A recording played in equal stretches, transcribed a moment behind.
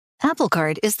Apple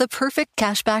Card is the perfect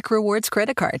cashback rewards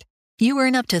credit card. You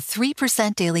earn up to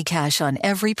 3% daily cash on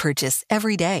every purchase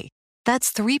every day.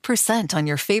 That's 3% on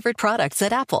your favorite products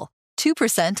at Apple,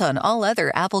 2% on all other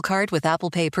Apple Card with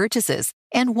Apple Pay purchases,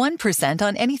 and 1%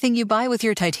 on anything you buy with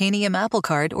your titanium Apple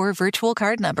Card or virtual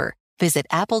card number. Visit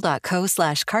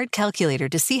apple.co/card calculator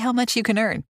to see how much you can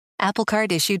earn. Apple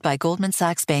Card issued by Goldman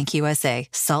Sachs Bank USA,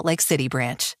 Salt Lake City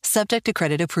branch. Subject to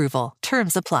credit approval.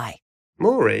 Terms apply.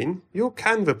 Maureen, your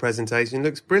Canva presentation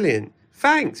looks brilliant.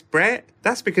 Thanks, Brett.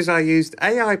 That's because I used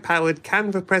AI-powered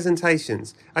Canva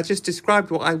presentations. I just described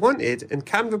what I wanted and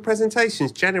Canva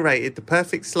presentations generated the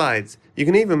perfect slides. You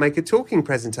can even make a talking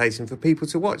presentation for people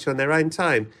to watch on their own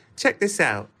time. Check this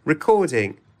out.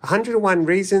 Recording. 101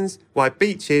 Reasons Why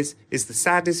Beaches is the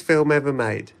Saddest Film Ever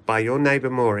Made by your neighbour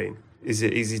Maureen. Is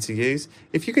it easy to use?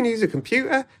 If you can use a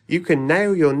computer, you can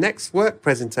nail your next work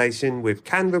presentation with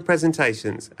Canva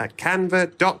presentations at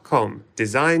canva.com,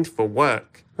 designed for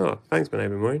work. Oh, thanks, my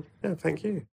neighbour Maureen. No, thank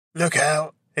you. Look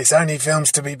out, it's only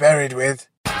films to be buried with.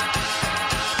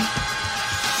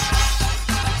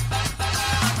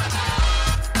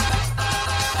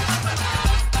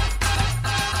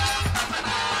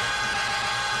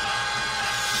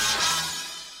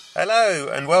 Hello,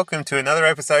 and welcome to another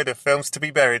episode of Films to be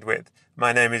Buried With.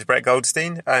 My name is Brett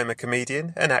Goldstein. I am a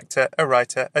comedian, an actor, a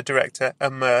writer, a director, a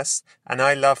nurse, and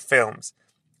I love films.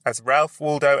 As Ralph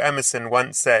Waldo Emerson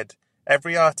once said,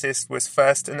 every artist was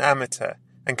first an amateur.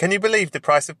 And can you believe the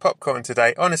price of popcorn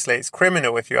today? Honestly, it's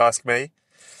criminal if you ask me.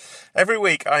 Every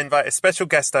week I invite a special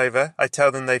guest over, I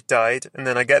tell them they've died, and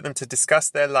then I get them to discuss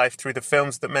their life through the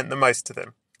films that meant the most to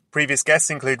them. Previous guests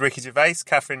include Ricky Gervais,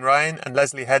 Catherine Ryan and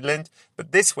Leslie Headland,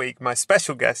 but this week my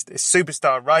special guest is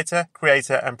superstar writer,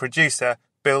 creator and producer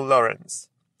Bill Lawrence.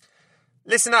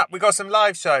 Listen up, we got some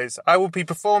live shows. I will be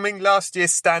performing last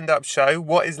year's stand-up show,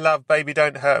 What Is Love, Baby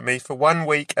Don't Hurt Me, for 1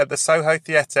 week at the Soho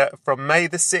Theatre from May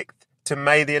the 6th to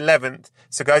May the 11th,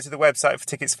 so go to the website for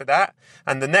tickets for that.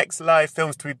 And the next live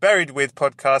Films to be Buried With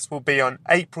podcast will be on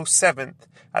April 7th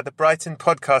at the Brighton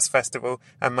Podcast Festival,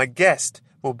 and my guest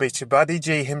will be Chabuddy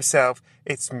G himself.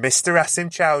 It's Mr. Asim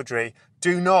Chowdhury.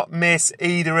 Do not miss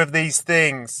either of these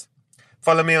things.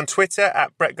 Follow me on Twitter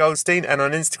at Brett Goldstein and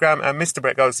on Instagram at Mr.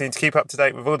 Brett Goldstein to keep up to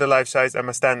date with all the live shows and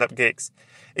my stand-up gigs.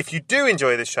 If you do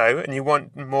enjoy the show and you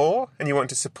want more and you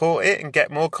want to support it and get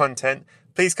more content,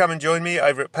 please come and join me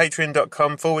over at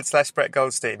patreon.com/Brett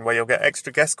Goldstein, where you'll get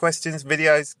extra guest questions,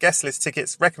 videos, guest list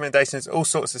tickets, recommendations, all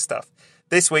sorts of stuff.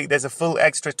 This week, there's a full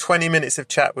extra 20 minutes of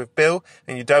chat with Bill,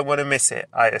 and you don't want to miss it,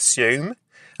 I assume.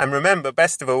 And remember,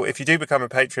 best of all, if you do become a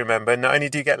Patreon member, not only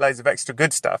do you get loads of extra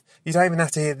good stuff, you don't even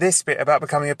have to hear this bit about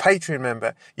becoming a Patreon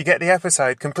member. You get the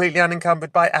episode completely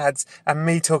unencumbered by ads and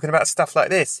me talking about stuff like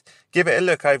this. Give it a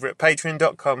look over at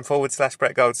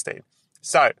patreon.com/Brett Goldstein.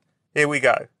 So, here we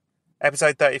go.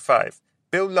 Episode 35.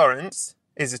 Bill Lawrence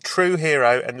is a true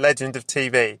hero and legend of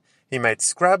TV. He made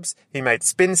Scrubs, he made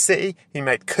Spin City, he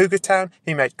made Cougar Town,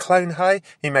 he made Clone High,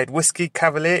 he made Whiskey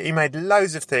Cavalier, he made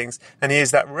loads of things, and he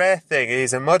is that rare thing. He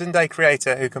is a modern-day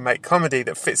creator who can make comedy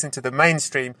that fits into the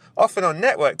mainstream, often on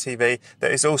network TV,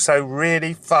 that is also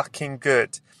really fucking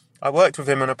good. I worked with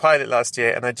him on a pilot last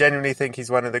year, and I genuinely think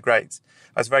he's one of the greats.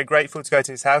 I was very grateful to go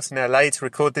to his house in LA to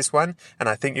record this one, and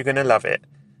I think you're going to love it.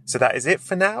 So that is it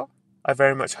for now. I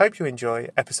very much hope you enjoy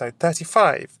episode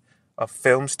 35 of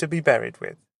Films to be Buried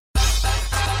With.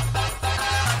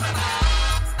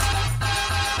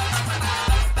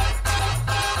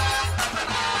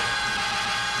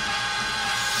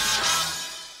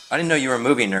 I didn't know you were a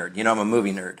movie nerd. You know, I'm a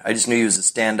movie nerd. I just knew you was a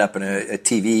stand-up and a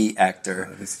TV actor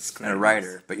and a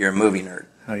writer, but you're a movie nerd.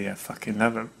 Oh, yeah, fucking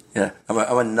love him. Yeah, I'm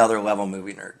another level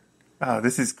movie nerd. Oh,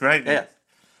 this is great. Yeah.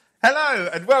 Hello,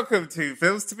 and welcome to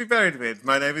Films to be Buried With.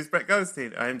 My name is Brett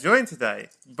Goldstein. I am joined today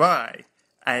by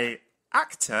a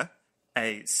actor,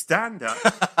 a stand-up,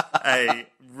 a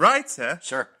writer,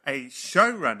 Sure. a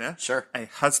showrunner, Sure. a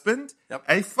husband, Yep.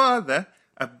 a father,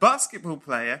 a basketball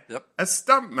player, Yep. a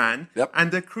stuntman, Yep.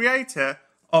 and a creator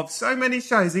of so many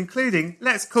shows, including,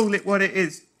 let's call it what it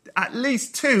is, at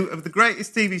least 2 of the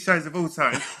greatest TV shows of all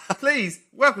time. Please,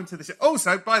 welcome to the show.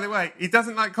 Also, by the way, he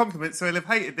doesn't like compliments, so he'll have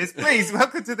hated this. Please,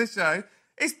 welcome to the show.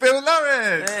 It's Bill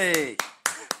Lawrence. Hey,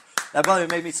 that probably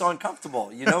made me so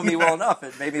uncomfortable. You know me well enough.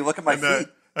 It made me look at my feet.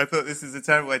 I thought this is a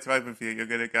terrible way to open for you. You're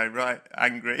going to go right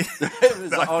angry. It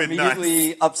was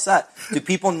immediately upset. Do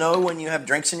people know when you have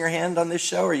drinks in your hand on this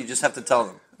show, or you just have to tell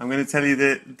them? I'm going to tell you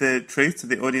the truth to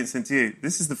the audience and to you.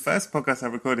 This is the first podcast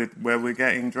I've recorded where we're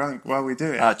getting drunk while we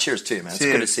do it. Cheers to you, man. Cheers.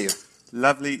 It's good to see you.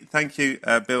 Lovely. Thank you.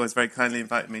 Bill has very kindly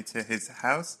invited me to his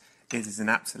house. It is an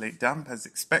absolute dump, as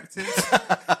expected.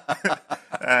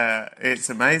 It's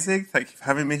amazing. Thank you for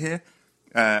having me here.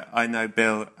 I know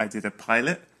Bill, I did a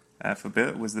pilot for Bill.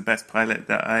 It was the best pilot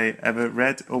that I ever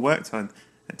read or worked on.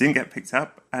 It didn't get picked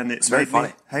up, and it's very made funny.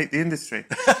 me hate the industry.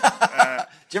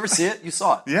 Did you ever see it? You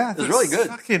saw it. Yeah. It was really good.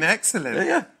 Fucking excellent.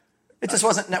 Yeah. It just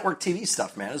wasn't network TV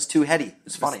stuff, man. It was too heady. It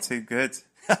was funny. It's too good.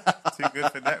 Too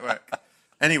good for network.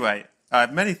 Anyway, I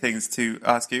have many things to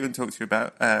ask you and talk to you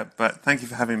about, but thank you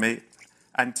for having me.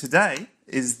 And today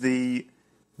is the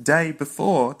night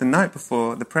before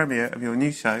the premiere of your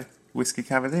new show, Whiskey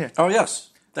Cavalier. Oh, yes.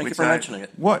 Thank you for I mentioning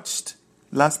it. Watched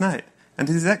last night, and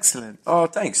it is excellent. Oh,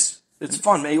 thanks. It's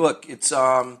fun, man. Look, it's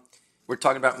we're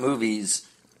talking about movies.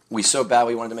 We so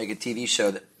badly wanted to make a TV show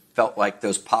that felt like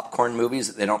those popcorn movies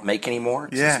that they don't make anymore.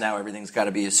 Yeah. Since now everything's got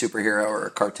to be a superhero or a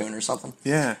cartoon or something.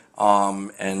 Yeah.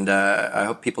 And I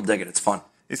hope people dig it. It's fun.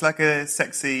 It's like a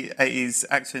sexy 80s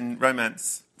action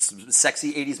romance. It's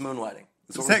sexy 80s moonlighting.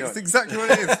 That's what we're That's doing. exactly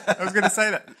what it is. I was going to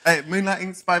say that. Hey,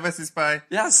 moonlighting, spy versus spy.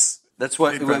 Yes. That's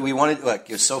what we wanted. Look,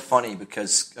 it was so funny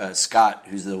because Scott,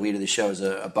 who's the lead of the show, is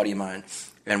a buddy of mine.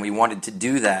 And we wanted to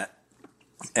do that.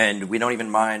 And we don't even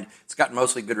mind. It's gotten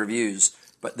mostly good reviews.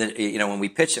 But then, when we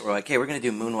pitched it, we're like, hey, we're going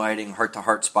to do Moonlighting, Heart to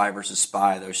Heart, Spy versus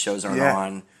Spy. Those shows aren't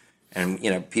on.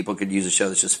 And, people could use a show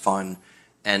that's just fun.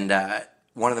 And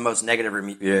one of the most negative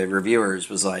reviewers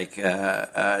was like,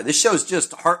 this show's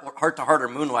just Heart to Heart or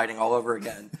Moonlighting all over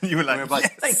again. You were like, and we were like,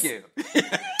 yes. thank you.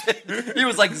 He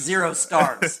was like 0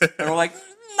 stars. And we're like,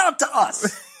 not to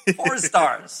us. 4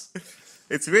 stars.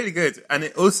 It's really good. And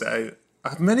it also, I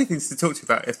have many things to talk to you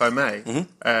about, if I may.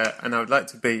 Mm-hmm. And I would like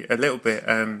to be a little bit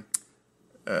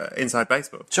inside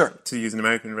baseball. Sure. To use an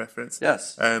American reference.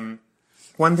 Yes.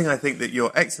 One thing I think that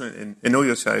you're excellent in all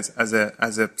your shows as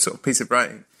a sort of piece of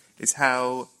writing is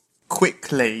how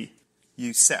quickly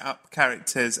you set up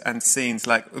characters and scenes.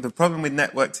 Like, the problem with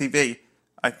network TV,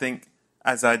 I think,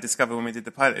 as I discovered when we did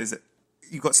the pilot, is that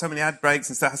you've got so many ad breaks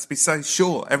and stuff. It has to be so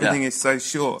short. Everything is so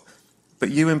short.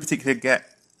 But you in particular get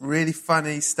really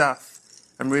funny stuff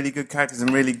and really good characters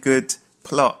and really good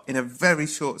plot in a very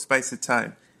short space of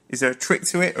time. Is there a trick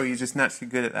to it, or are you just naturally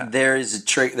good at that? There is a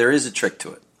trick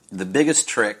to it. The biggest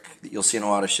trick that you'll see in a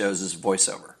lot of shows is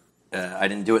voiceover. I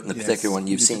didn't do it in the particular one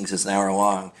you've seen because it's an hour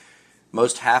long.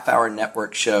 Most half-hour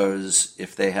network shows,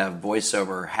 if they have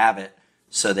voiceover, have it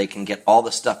so they can get all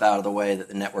the stuff out of the way that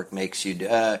the network makes you do.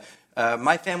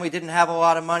 My family didn't have a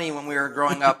lot of money when we were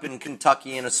growing up in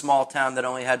Kentucky in a small town that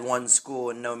only had one school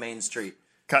and no main street.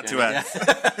 Cut to ads.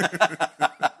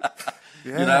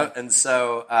 Yeah. And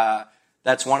so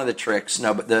that's one of the tricks.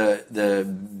 No, but the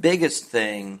biggest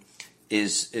thing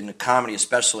is, in a comedy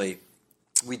especially,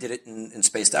 we did it and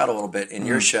spaced out a little bit in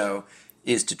your show,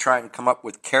 is to try and come up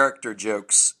with character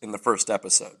jokes in the first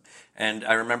episode. And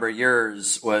I remember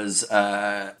yours was,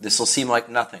 this will seem like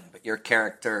nothing, but your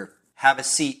character, have a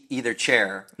seat, either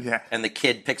chair, and the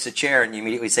kid picks a chair and you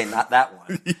immediately say, not that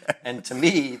one. And to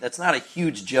me, that's not a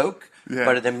huge joke,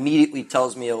 but it immediately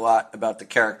tells me a lot about the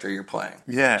character you're playing.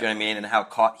 Do you know what I mean? And how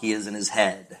caught he is in his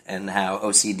head and how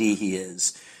OCD he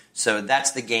is. So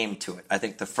that's the game to it. I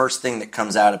think the first thing that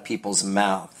comes out of people's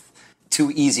mouth, too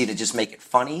easy to just make it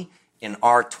funny, in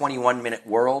our 21-minute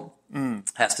world,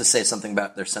 has to say something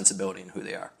about their sensibility and who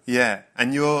they are. Yeah,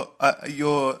 and your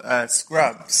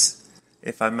Scrubs,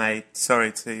 if I may,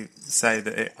 sorry to say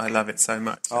that I love it so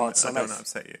much. Oh, it's so I nice. don't want to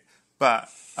upset you. But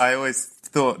I always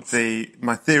thought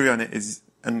my theory on it is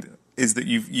that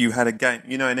you had a game.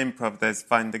 You know, in improv, there's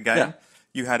find the game. Yeah.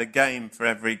 You had a game for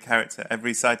every character.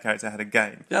 Every side character had a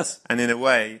game. Yes. And in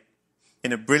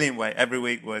a brilliant way, every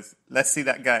week was, let's see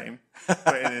that game,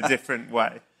 but in a different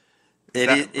way.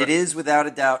 It is without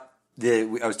a doubt.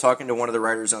 I was talking to one of the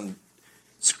writers on,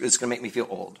 it's going to make me feel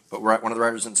old, but one of the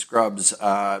writers on Scrubs,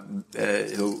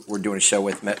 who we're doing a show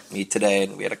with, met me today,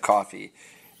 and we had a coffee.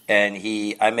 And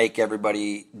I make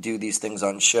everybody do these things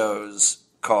on shows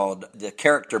called the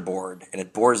character board, and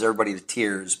it bores everybody to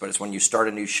tears, but it's when you start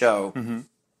a new show,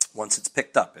 once it's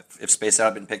picked up. If Space Out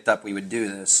had been picked up, we would do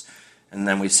this. And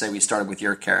then we say we started with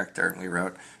your character, and we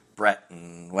wrote Brett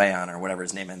and Leon, or whatever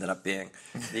his name ended up being.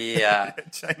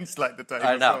 It changed like the day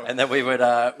before. I know. And then we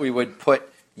would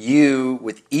put you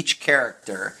with each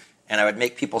character, and I would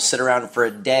make people sit around for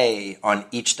a day on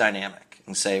each dynamic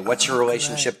and say, what's your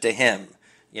relationship to him?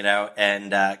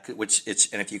 And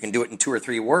if you can do it in 2 or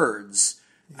 3 words,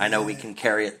 I know we can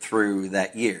carry it through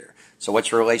that year. So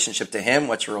what's your relationship to him?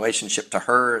 What's your relationship to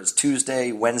her? Is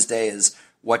Tuesday. Wednesday is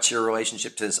what's your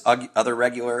relationship to this other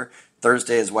regular.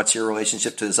 Thursday is what's your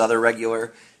relationship to this other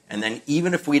regular. And then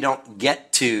even if we don't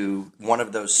get to one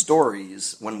of those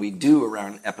stories, when we do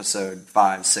around episode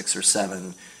 5, 6, or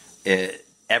 7,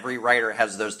 every writer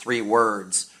has those 3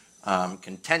 words,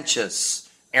 contentious,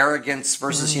 arrogance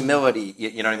versus humility.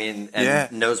 You know what I mean?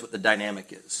 And knows what the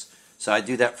dynamic is. So I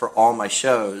do that for all my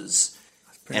shows.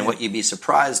 And what you'd be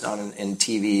surprised on in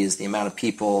TV is the amount of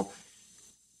people.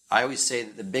 I always say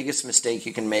that the biggest mistake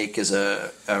you can make as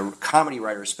a comedy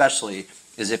writer, especially,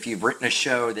 is if you've written a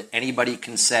show that anybody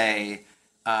can say,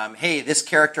 hey, this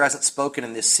character hasn't spoken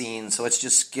in this scene, so let's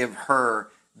just give her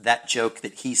that joke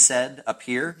that he said up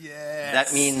here. Yes.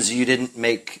 That means you didn't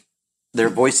make their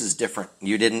voices different.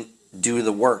 You didn't do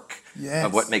the work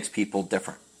of what makes people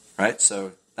different, right?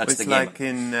 So that's the game. It's like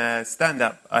in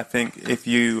stand-up, I think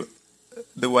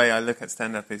the way I look at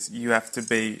stand-up is you have to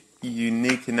be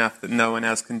unique enough that no one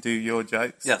else can do your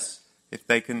jokes. Yes. If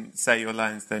they can say your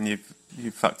lines, then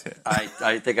you've fucked it.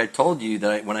 I think I told you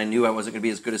that when I knew I wasn't going to be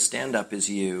as good as stand-up as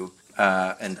you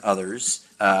and others,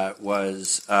 I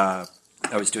was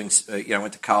doing, I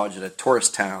went to college at a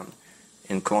tourist town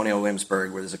in Colonial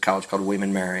Williamsburg where there's a college called William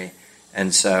and Mary.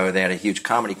 And so they had a huge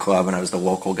comedy club, and I was the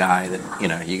local guy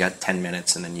that, you got 10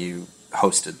 minutes and then you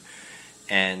hosted.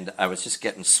 And I was just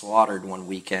getting slaughtered one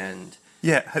weekend.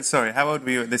 Yeah, sorry, how old were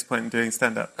you at this point doing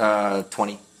stand-up?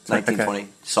 20, 19, okay. 20,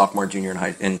 sophomore, junior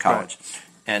in college.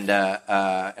 Right. And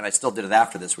I still did it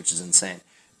after this, which is insane.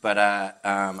 But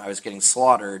I was getting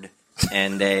slaughtered,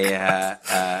 and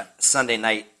a Sunday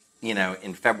night,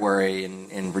 in February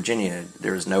in Virginia,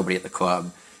 there was nobody at the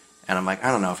club. And I'm like,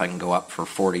 I don't know if I can go up for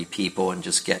 40 people and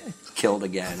just get killed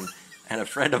again. And a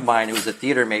friend of mine who was a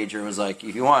theater major was like,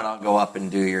 if you want, I'll go up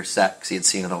and do your set, because he had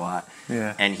seen it a lot.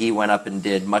 Yeah. And he went up and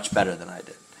did much better than I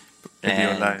did. With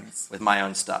your lines. With my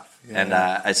own stuff. Yeah. And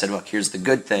I said, look, here's the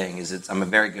good thing, is I'm a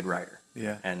very good writer.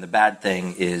 Yeah. And the bad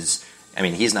thing is,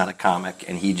 he's not a comic,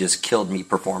 and he just killed me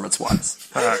performance-wise.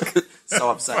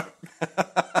 So upset.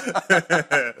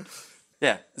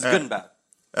 Yeah, it's good and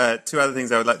bad. Two other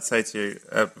things I would like to say to you.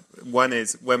 One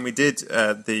is, when we did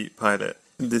the pilot,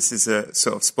 this is a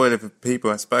sort of spoiler for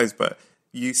people, I suppose, but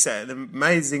you set an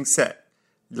amazing set,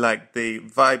 like the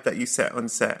vibe that you set on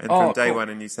set, and from day one,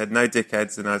 and you said, no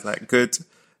dickheads, and I was like, good.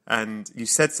 And you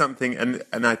said something, and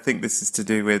I think this is to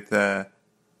do with,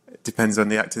 depends on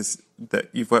the actors that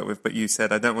you've worked with, but you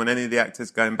said, I don't want any of the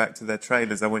actors going back to their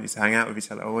trailers, I want you to hang out with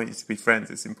each other, I want you to be friends,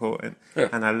 it's important. Yeah.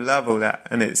 And I love all that,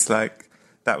 and it's like,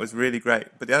 that was really great.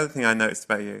 But the other thing I noticed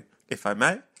about you, if I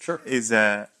may, is,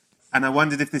 and I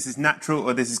wondered if this is natural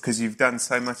or this is because you've done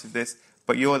so much of this,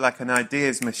 but you're like an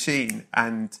ideas machine.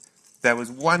 And there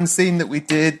was one scene that we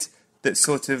did that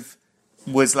sort of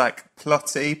was like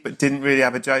plotty, but didn't really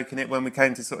have a joke in it. When we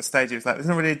came to sort of stage, it was like, there's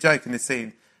not really a joke in this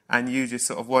scene. And you just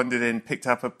sort of wandered in, picked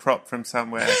up a prop from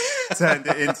somewhere, turned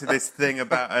it into this thing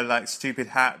about a like stupid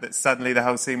hat that suddenly the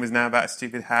whole scene was now about a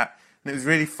stupid hat. And it was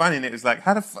really funny. And it was like,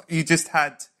 how the fuck you just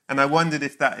had, and I wondered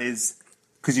if that is,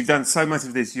 because you've done so much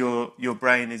of this, your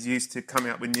brain is used to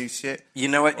coming up with new shit. You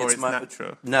know what? Or it's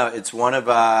natural. No, it's one of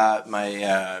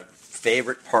my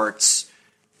favorite parts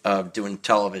of doing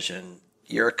television.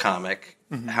 You're a comic.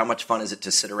 Mm-hmm. How much fun is it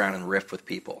to sit around and riff with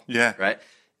people? Yeah. Right?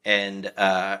 And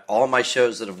all my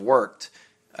shows that have worked,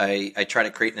 I try to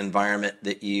create an environment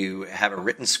that you have a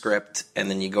written script,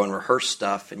 and then you go and rehearse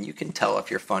stuff, and you can tell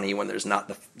if you're funny when there's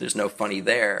no funny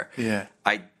there. Yeah.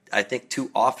 I think too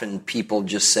often people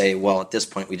just say, well, at this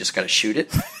point, we just got to shoot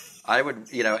it. I would,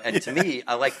 and to me,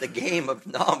 I like the game of,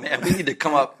 no, man, we need to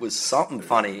come up with something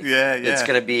funny. Yeah. It's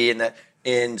going to be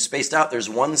in Spaced Out, there's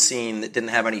one scene that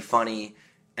didn't have any funny,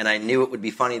 and I knew it would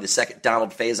be funny the second Donald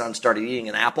Faison started eating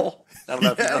an apple. I don't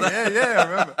know if you know that. Yeah, I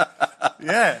remember.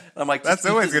 Yeah. I'm like, that's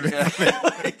always going to be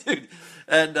funny. Dude.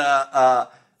 And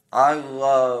I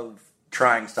love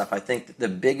trying stuff. I think that the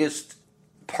biggest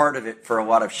part of it for a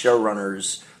lot of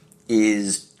showrunners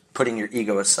is putting your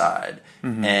ego aside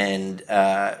and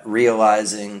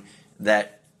realizing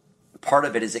that part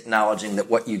of it is acknowledging that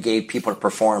what you gave people to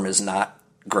perform is not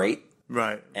great.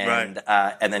 Right. And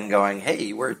then going,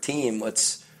 hey, we're a team.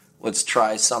 Let's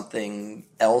try something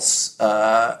else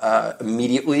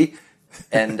immediately,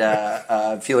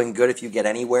 and feeling good if you get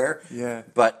anywhere. Yeah.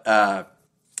 But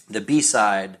the B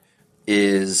side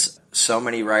is, so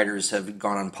many writers have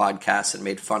gone on podcasts and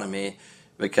made fun of me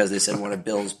because they said one of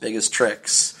Bill's biggest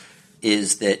tricks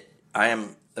is that I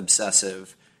am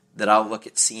obsessive, that I'll look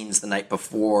at scenes the night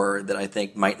before that I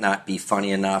think might not be funny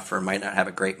enough or might not have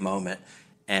a great moment,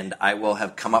 and I will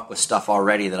have come up with stuff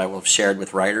already that I will have shared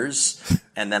with writers,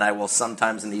 and then I will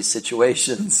sometimes in these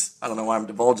situations, I don't know why I'm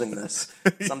divulging this,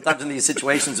 sometimes in these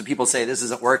situations when people say this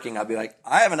isn't working, I'll be like,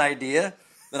 I have an idea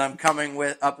that I'm coming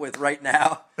up with right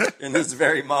now in this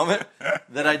very moment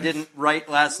that I didn't write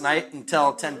last night and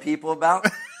tell 10 people about.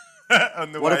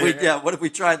 on the What if way. what if we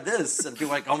tried this? And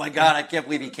people are like, oh my God, I can't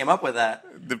believe he came up with that.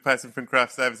 The person from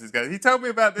craft services goes, he told me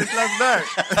about this last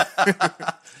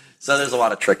night. So there's a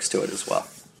lot of tricks to it as well.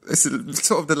 It's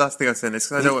sort of the last thing I say in this,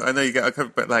 because I know you get a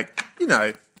cover, but like, you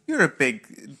know, you're a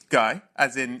big guy,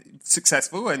 as in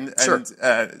successful and Sure.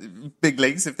 Big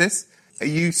leagues of this. Are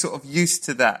you sort of used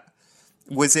to that?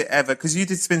 Was it ever, because you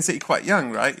did Spin City quite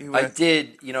young, right? I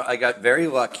did. You know, I got very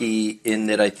lucky in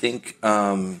that I think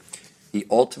the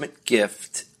ultimate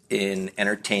gift in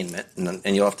entertainment,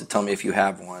 and you'll have to tell me if you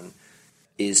have one,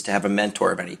 is to have a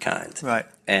mentor of any kind. Right.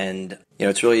 And, you know,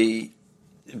 it's really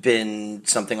been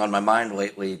something on my mind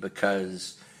lately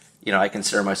because, you know, I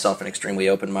consider myself an extremely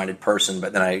open-minded person,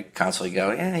 but then I constantly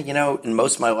go, you know, in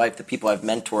most of my life, the people I've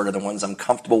mentored are the ones I'm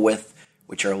comfortable with,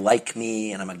 which are like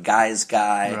me, and I'm a guy's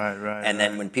guy. Right. And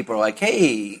then when people are like,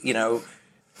 hey, you know,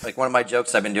 like one of my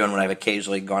jokes I've been doing when I've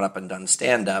occasionally gone up and done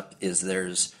stand-up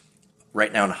is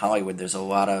right now in Hollywood, there's a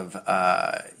lot of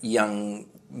young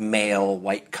male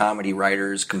white comedy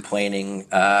writers complaining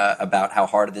about how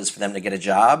hard it is for them to get a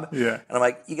job. Yeah. And I'm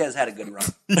like, you guys had a good run.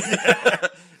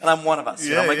 And I'm one of us.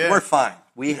 You know, I'm like, we're fine.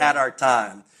 We had our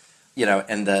time. You know,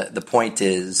 and the point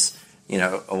is, you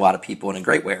know, a lot of people in a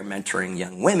great way are mentoring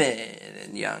young women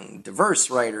and young diverse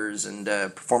writers and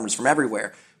performers from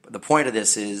everywhere. But the point of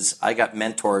this is I got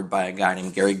mentored by a guy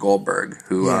named Gary Goldberg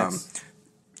who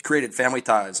created Family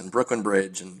Ties and Brooklyn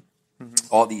Bridge and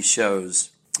all these shows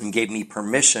and gave me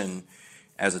permission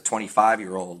as a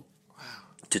 25-year-old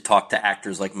to talk to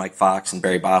actors like Mike Fox and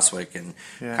Barry Bostwick and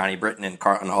Connie Britton and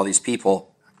all these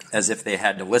people as if they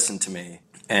had to listen to me.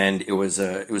 And it was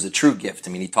a true gift.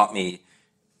 I mean, he taught me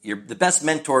the best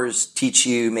mentors teach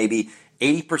you maybe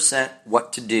 80%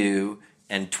 what to do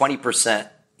and 20%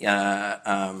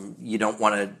 you don't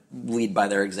want to lead by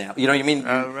their example. You know what I mean?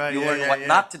 You learn what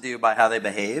not to do by how they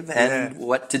behave and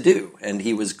what to do. And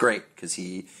he was great because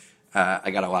I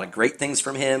got a lot of great things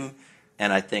from him.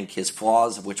 And I think his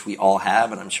flaws, of which we all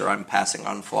have, and I'm sure I'm passing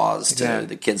on flaws to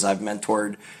the kids I've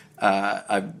mentored,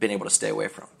 I've been able to stay away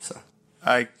from. So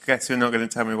I guess you're not going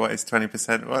to tell me what his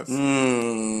 20% was.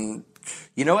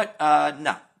 You know what?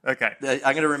 No. Okay. I'm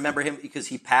going to remember him because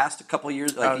he passed a couple of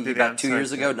years, about 2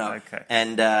 years ago. No. Okay.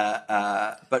 And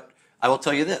but I will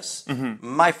tell you this: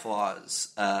 my flaws.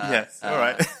 Yes. All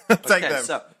right. Take them.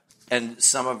 So, and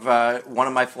some of one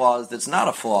of my flaws that's not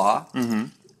a flaw.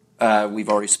 We've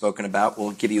already spoken about.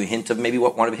 We'll give you a hint of maybe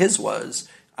what one of his was.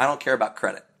 I don't care about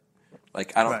credit.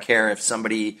 Like I don't care if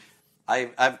somebody.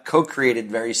 I've co-created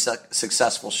very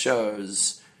successful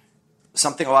shows.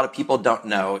 Something a lot of people don't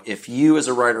know, if you as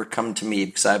a writer come to me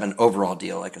because I have an overall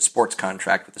deal, like a sports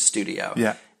contract with the studio,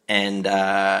 and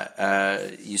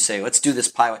you say, let's do this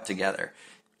pilot together.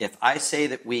 If I say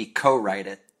that we co-write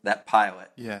it, that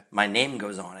pilot, my name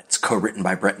goes on it. It's co-written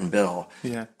by Brett and Bill.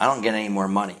 I don't get any more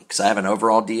money because I have an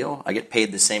overall deal. I get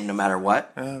paid the same no matter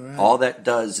what. All that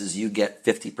does is you get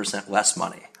 50% less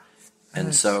money.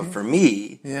 And so for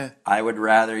me, I would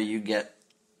rather you get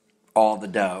all the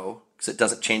dough because it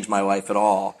doesn't change my life at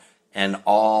all. And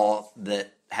all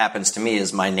that happens to me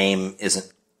is my name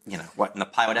isn't, you know, what in the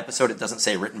pilot episode it doesn't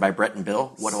say written by Brett and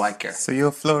Bill. What do I care? So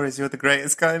your flaw is you're the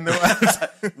greatest guy in the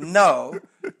world? No,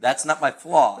 that's not my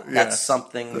flaw. That's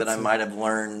something that I might have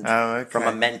learned from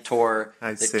a mentor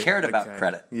that cared about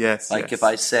credit. Like if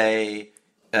I say,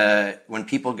 when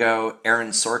people go, Aaron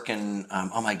Sorkin,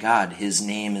 oh my God, his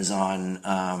name is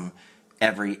on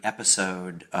every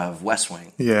episode of West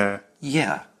Wing. Yeah.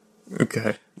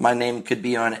 Okay. My name could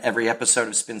be on every episode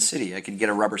of Spin City. I could get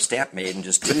a rubber stamp made and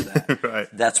just do that.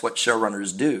 That's what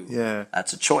showrunners do.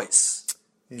 That's a choice.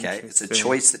 Okay? It's a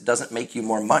choice that doesn't make you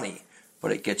more money,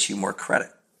 but it gets you more credit.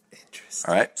 Interesting.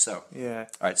 All right? So, all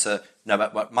right. So, no,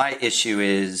 but what my issue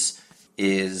is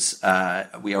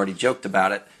we already joked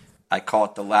about it. I call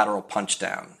it the lateral punch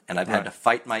down. And I've had to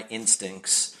fight my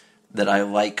instincts that I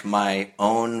like my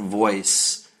own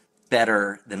voice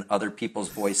better than other people's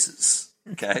voices.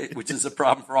 Okay, which is a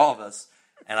problem for all of us.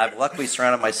 And I've luckily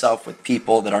surrounded myself with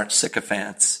people that aren't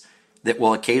sycophants that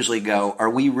will occasionally go, are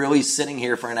we really sitting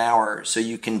here for an hour so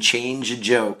you can change a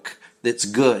joke that's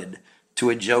good to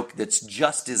a joke that's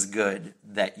just as good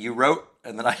that you wrote?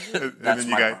 And then that's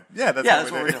my problem.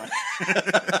 That's what we're doing.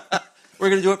 We're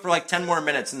going to do it for like 10 more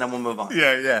minutes and then we'll move on.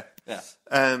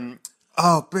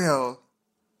 Oh, Bill.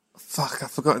 Fuck,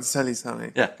 I've forgotten to tell you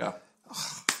something. Yeah, go.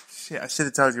 Oh, shit, I should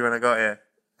have told you when I got here.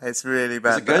 It's really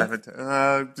bad. Is it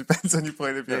good? Depends on your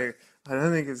point of view. I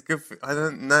don't think it's good. I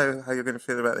don't know how you're going to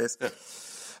feel about this.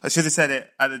 I should have said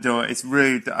it at the door. It's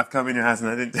rude that I've come in your house and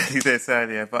I didn't tell you this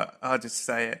earlier, but I'll just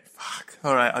say it. Fuck.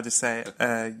 All right, I'll just say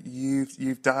it.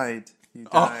 You've died. You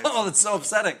died. Oh, that's so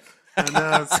upsetting. Oh, no,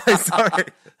 I'm so sorry.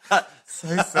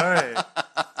 So sorry.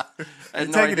 You're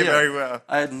taking it very well.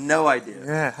 I had no idea.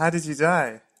 Yeah, how did you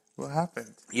die? What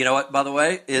happened? You know what, by the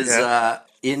way, is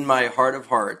in my heart of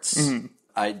hearts,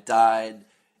 I died,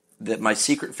 that my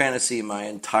secret fantasy my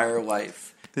entire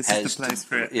life This is the place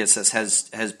for it. Yes,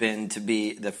 has been to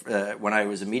be when I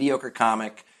was a mediocre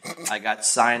comic, I got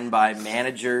signed by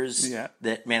managers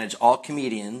that manage all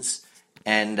comedians,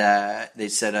 and they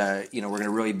said, we're going to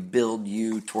really build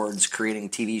you towards creating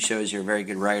TV shows. You're a very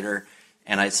good writer.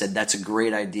 And I said, that's a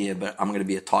great idea, but I'm going to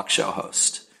be a talk show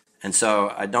host. And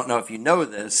so I don't know if you know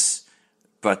this,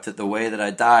 but the way that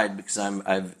I died, because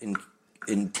I've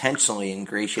intentionally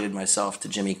ingratiated myself to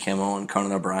Jimmy Kimmel and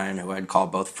Conan O'Brien, who I'd call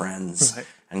both friends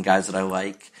and guys that I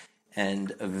like.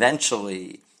 And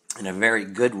eventually, in a very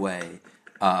good way,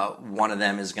 one of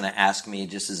them is going to ask me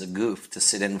just as a goof to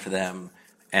sit in for them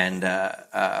and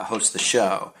host the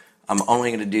show. I'm only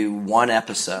going to do one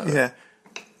episode. Yeah.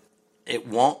 It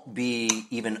won't be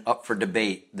even up for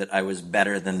debate that I was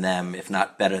better than them, if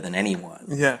not better than anyone.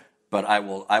 Yeah. But I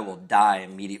will die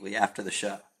immediately after the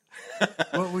show.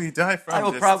 What will you die from? I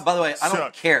will probably. By the way, I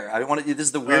don't care. I don't want to. This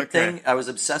is the weird thing. I was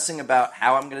obsessing about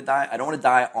how I'm going to die. I don't want to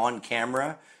die on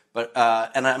camera, but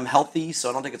and I'm healthy, so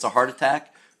I don't think it's a heart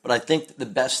attack. But I think that the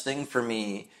best thing for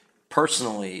me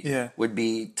personally would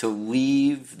be to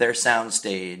leave their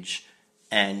soundstage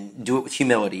and do it with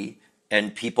humility.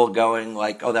 And people going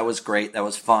like, oh, that was great, that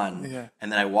was fun. Yeah.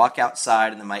 And then I walk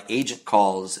outside, and then my agent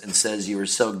calls and says, you were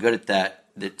so good at that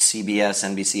CBS,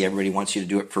 NBC, everybody wants you to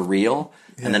do it for real.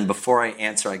 Yeah. And then before I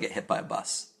answer, I get hit by a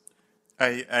bus.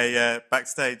 A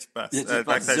backstage bus?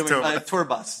 Backstage tour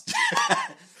bus.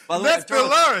 By the way, that's Bill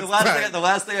Lawrence. The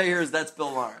last thing I hear is that's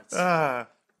Bill Lawrence.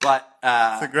 But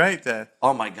it's a great death.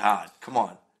 Oh, my God, come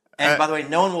on. And by the way,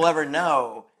 no one will ever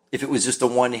know if it was just a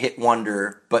one-hit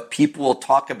wonder, but people will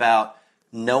talk about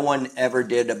no one ever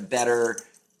did a better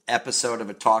episode of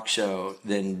a talk show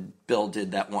than Bill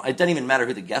did that one. It doesn't even matter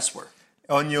who the guests were.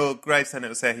 On your gravestone, it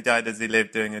will say he died as he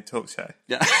lived doing a talk show.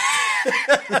 Yeah.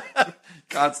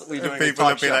 Constantly doing a talk show. People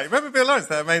will be like, remember Bill Lawrence,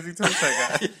 that amazing talk show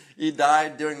guy? He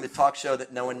died doing the talk show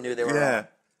that no one knew they were on.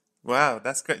 Wow,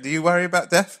 that's great. Do you worry about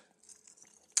death?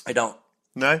 I don't.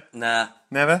 No? Nah.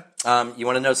 Never? You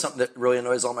want to know something that really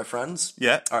annoys all my friends?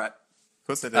 Yeah. All right. Of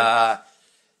course I do.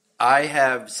 I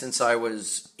have, since I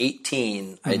was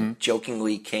 18, I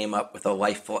jokingly came up with a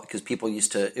life philosophy, because people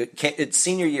used to, it's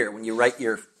senior year, when you write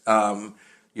your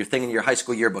thing in your high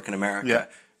school yearbook in America,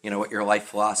 you know, what your life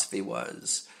philosophy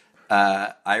was.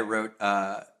 I wrote,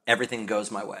 everything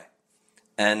goes my way.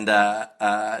 And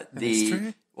That's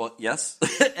true? Well, yes.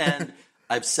 And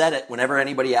I've said it whenever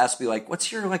anybody asks me, like,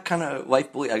 what's your, like, kind of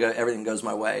life belief? I go, everything goes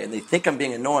my way. And they think I'm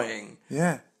being annoying.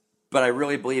 Yeah. But I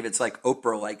really believe it's like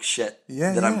Oprah-like shit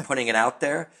that I'm putting it out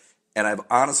there. And I've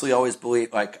honestly always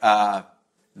believed, like,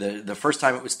 the first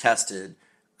time it was tested,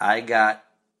 I got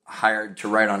hired to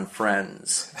write on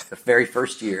Friends the very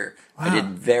first year. Wow. I did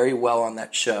very well on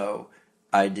that show.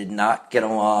 I did not get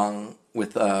along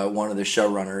with one of the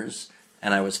showrunners,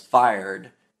 and I was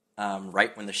fired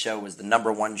right when the show was the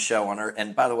 #1 show on Earth.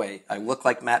 And by the way, I look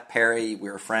like Matt Perry. We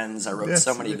were friends. I wrote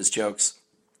so many of his jokes.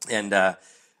 And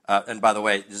by the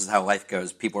way, this is how life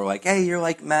goes. People are like, hey, you're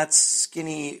like Matt's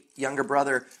skinny younger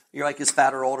brother. You're like his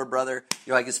fatter older brother.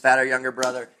 You're like his fatter younger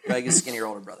brother. You're like his skinnier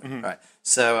older brother. All right.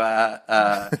 So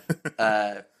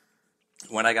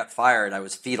when I got fired, I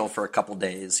was fetal for a couple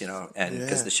days, you know, and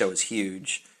because the show was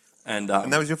huge. And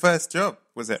that was your first job,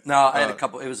 was it? No, I had a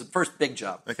couple. It was the first big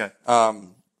job. Okay.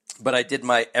 But I did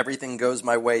my everything goes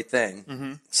my way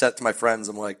thing. Said to my friends,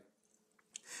 I'm like,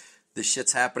 this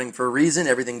shit's happening for a reason.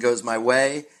 Everything goes my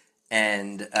way.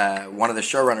 And one of the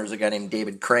showrunners, a guy named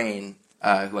David Crane,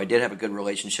 who I did have a good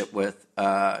relationship with,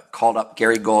 called up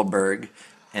Gary Goldberg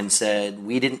and said,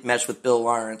 we didn't mesh with Bill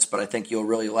Lawrence, but I think you'll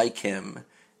really like him.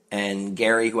 And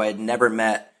Gary, who I had never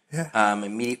met,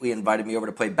 immediately invited me over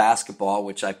to play basketball,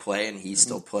 which I play, and he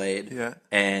still played. Yeah.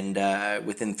 And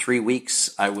within 3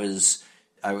 weeks, I was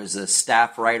a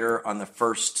staff writer on the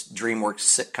first DreamWorks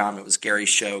sitcom. It was Gary's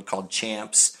show called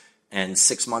Champs. And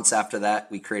 6 months after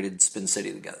that, we created Spin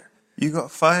City together. You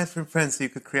got fired from Friends so you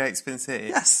could create Spin City?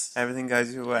 Yes. Everything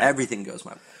goes your way? Everything goes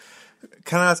my way.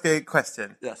 Can I ask a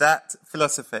question? Yes. That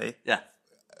philosophy,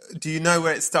 do you know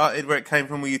where it started, where it came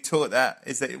from? Were you taught that?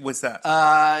 Was that?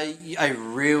 I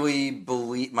really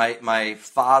believe my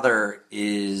father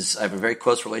is. I have a very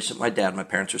close relationship with my dad. My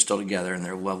parents are still together, and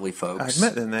they're lovely folks. I've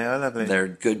met them. They are lovely. They're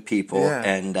good people. Yeah.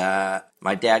 And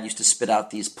my dad used to spit out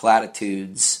these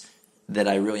platitudes that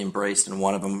I really embraced, and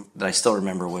one of them that I still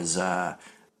remember was,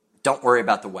 don't worry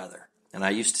about the weather. And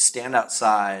I used to stand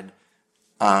outside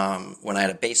when I had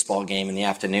a baseball game in the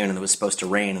afternoon and it was supposed to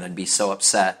rain, and I'd be so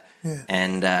upset,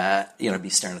 and I'd be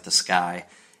staring at the sky,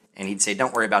 and he'd say,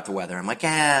 "Don't worry about the weather." I'm like,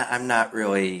 I'm not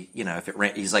really, if it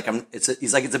rains. He's like, it's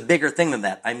a bigger thing than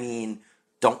that. I mean,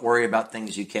 don't worry about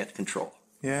things you can't control.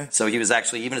 Yeah. So he was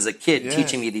actually, even as a kid,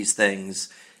 teaching me these things,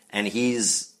 and he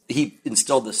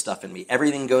instilled this stuff in me.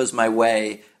 Everything goes my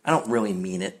way. I don't really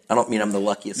mean it. I don't mean I'm the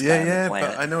luckiest guy on the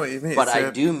planet. But I know what you mean. But I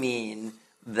do mean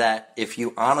that if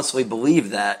you honestly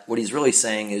believe that, what he's really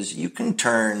saying is you can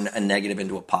turn a negative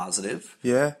into a positive.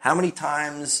 Yeah. How many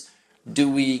times do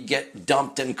we get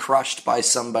dumped and crushed by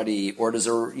somebody, or does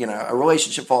a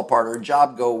relationship fall apart, or a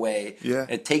job go away? Yeah.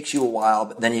 It takes you a while,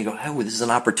 but then you go, oh, this is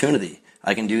an opportunity.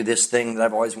 I can do this thing that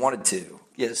I've always wanted to.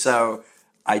 Yeah, so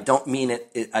I don't mean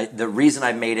it. The reason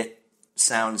I made it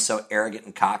sound so arrogant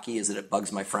and cocky is that it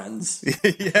bugs my friends.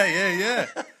 yeah.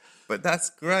 But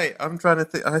that's great. I'm trying to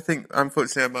think. I think,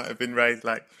 unfortunately, I might have been raised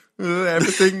like,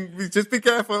 everything, just be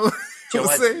careful. Do you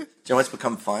know what's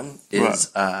become fun?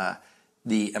 Is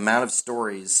the amount of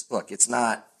stories. Look, it's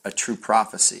not a true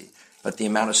prophecy, but the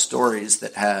amount of stories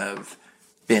that have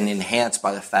been enhanced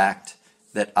by the fact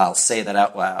that I'll say that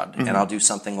out loud, and I'll do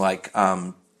something like,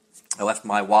 I left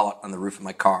my wallet on the roof of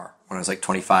my car when I was like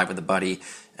 25 with a buddy,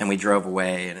 and we drove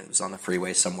away, and it was on the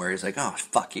freeway somewhere. He's like, oh,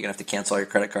 fuck, you're going to have to cancel all your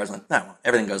credit cards. I'm like, no,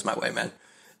 everything goes my way, man.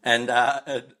 And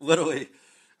literally,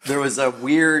 there was a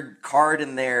weird card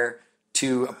in there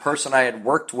to a person I had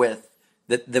worked with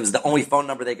that was the only phone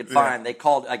number they could find. They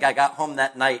called, like, I got home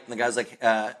that night, and the guy's like,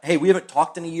 hey, we haven't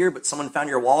talked in a year, but someone found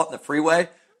your wallet in the freeway. I'm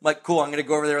like, cool, I'm going to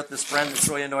go over there with this friend that's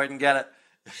really annoyed and get it.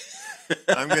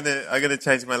 I'm gonna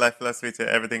change my life philosophy to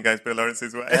everything goes Bill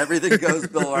Lawrence's way. Everything goes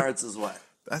Bill Lawrence's way.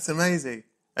 That's amazing.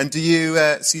 And do you?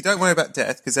 So you don't worry about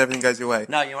death because everything goes your way.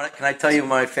 No, you know what? Can I tell you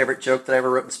my favorite joke that I ever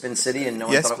wrote in Spin City and no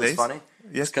one thought it was funny?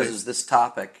 Yes, because it's this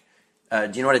topic.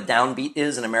 Do you know what a downbeat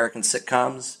is in American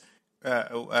sitcoms?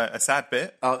 A sad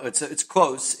bit. Oh, it's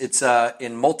close. It's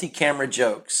in multi-camera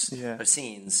jokes or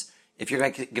scenes. If you're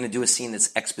going to do a scene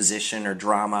that's exposition or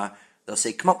drama, they'll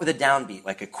say, come up with a downbeat,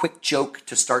 like a quick joke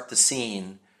to start the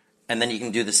scene, and then you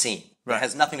can do the scene. Right. It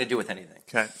has nothing to do with anything.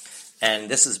 Okay. And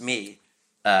this is me.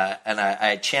 And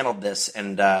I channeled this,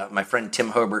 and my friend Tim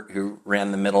Hobart, who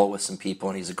ran The Middle with some people,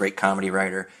 and he's a great comedy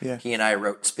writer, he and I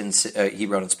wrote he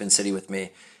wrote in Spin City with me,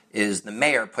 is the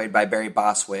mayor, played by Barry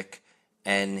Bostwick,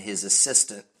 and his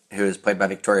assistant, who is played by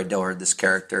Victoria Dillard, this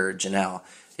character, Janelle.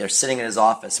 They're sitting in his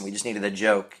office, and we just needed a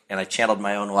joke, and I channeled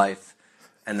my own life.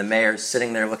 And the mayor's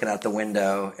sitting there looking out the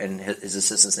window, and his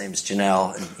assistant's name is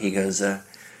Janelle, and he goes, do you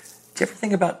ever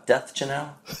think about death,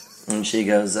 Janelle? And she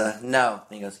goes, no.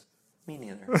 And he goes, me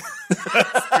neither.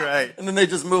 That's great. And then they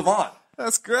just move on.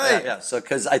 That's great. Yeah. So,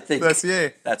 because I think that's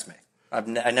you. That's me.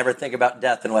 I never think about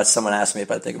death unless someone asks me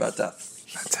if I think about death.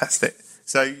 Fantastic.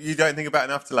 So you don't think about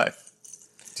an afterlife?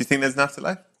 Do you think there's an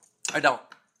afterlife? I don't.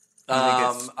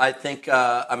 I think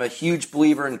I'm a huge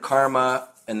believer in karma,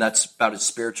 and that's about as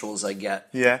spiritual as I get.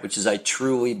 Yeah. Which is I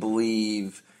truly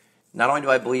believe. Not only do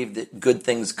I believe that good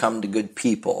things come to good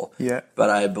people, but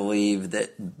I believe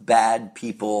that bad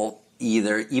people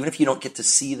even if you don't get to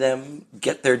see them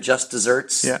get their just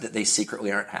desserts, that they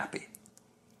secretly aren't happy.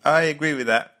 I agree with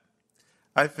that.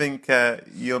 I think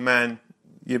your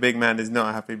big man is not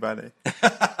a happy bunny.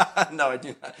 No, I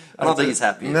do not. I don't think he's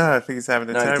happy. No, I think he's having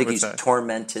a terrible time. I think he's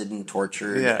tormented and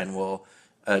tortured and will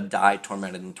die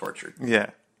tormented and tortured. Yeah.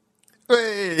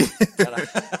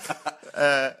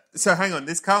 So hang on,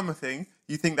 this karma thing,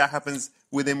 you think that happens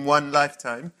within one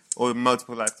lifetime or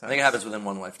multiple lifetimes? I think it happens within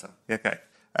one lifetime. Okay.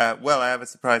 Well, I have a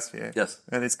surprise for you. Yes.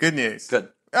 And it's good news. Good.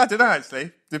 I don't know,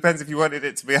 actually. Depends if you wanted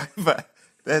it to be over.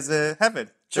 There's a heaven.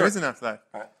 Sure. There is an afterlife.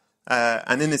 All right.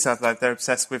 And in this afterlife, they're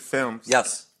obsessed with films.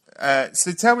 Yes.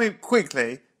 So tell me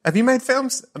quickly, have you made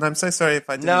films? And I'm so sorry if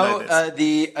I didn't know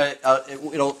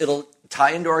this. It'll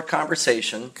tie into our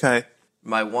conversation. Okay.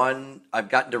 I've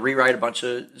gotten to rewrite a bunch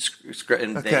of script,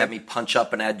 and they have me punch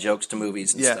up and add jokes to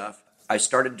movies and stuff. I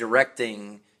started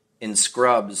directing in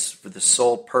Scrubs for the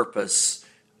sole purpose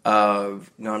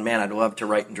of going, man, I'd love to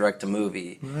write and direct a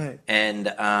movie. Right. And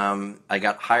I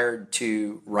got hired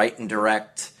to write and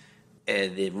direct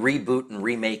the reboot and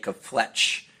remake of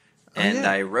Fletch. And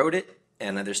I wrote it,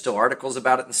 and there's still articles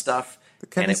about it and stuff.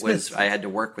 And I had to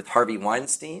work with Harvey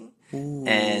Weinstein. Ooh.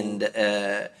 And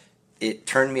it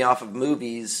turned me off of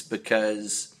movies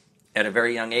because at a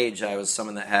very young age, I was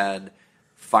someone that had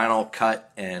final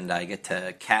cut, and I get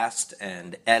to cast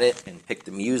and edit and pick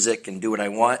the music and do what I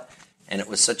want. And it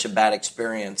was such a bad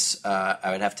experience.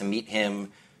 I would have to meet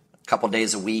him a couple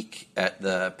days a week at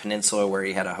the Peninsula where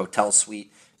he had a hotel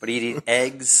suite. But he'd eat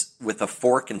eggs with a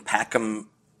fork and pack them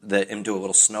into a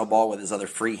little snowball with his other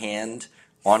free hand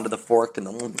onto the fork and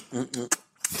the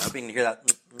hoping to hear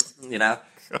that,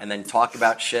 and then talk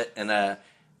about shit. And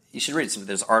you should read some.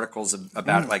 There's articles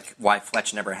about like why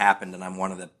Fletch never happened, and I'm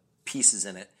one of the pieces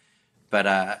in it. But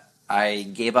I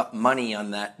gave up money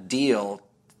on that deal.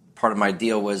 Part of my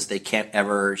deal was they can't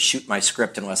ever shoot my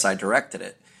script unless I directed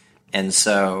it, and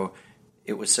so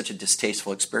it was such a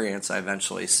distasteful experience. I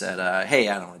eventually said, "Hey,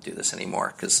 I don't want to do this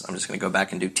anymore because I'm just going to go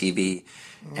back and do TV."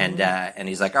 And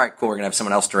he's like, "All right, cool. We're going to have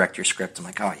someone else direct your script." I'm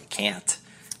like, "Oh, you can't."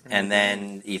 And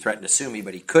then he threatened to sue me,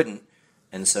 but he couldn't.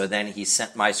 And so then he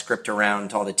sent my script around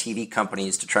to all the TV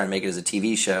companies to try and make it as a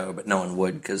TV show, but no one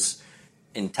would because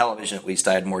in television, at least,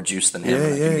 I had more juice than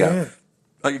him.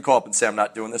 I could call up and say I'm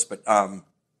not doing this, but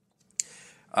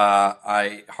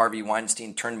Harvey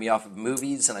Weinstein turned me off of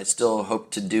movies, and I still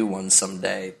hope to do one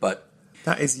someday. But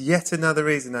that is yet another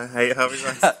reason I hate Harvey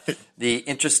Weinstein. The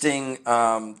interesting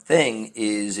thing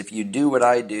is if you do what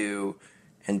I do,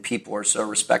 and people are so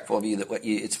respectful of you that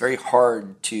it's very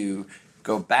hard to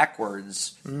go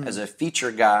backwards. As a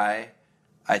feature guy,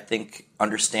 I think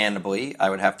understandably I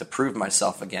would have to prove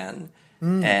myself again.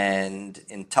 And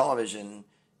in television,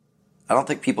 I don't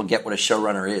think people get what a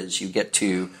showrunner is. You get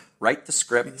to write the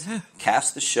script,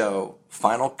 cast the show,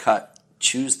 final cut,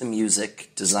 choose the music,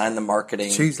 design the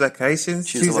marketing, choose locations,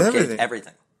 choose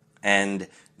everything. And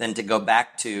then to go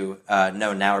back to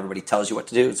no, now everybody tells you what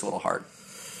to do. It's a little hard.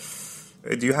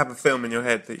 Do you have a film in your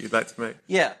head that you'd like to make?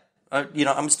 Yeah.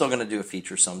 I'm still going to do a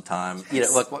feature sometime.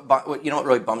 Look, what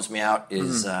really bums me out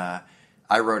is I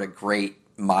wrote a great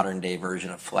modern day version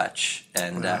of Fletch,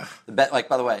 and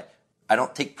by the way, I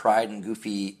don't take pride in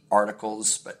goofy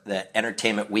articles, but the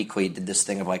Entertainment Weekly did this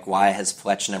thing of like, why has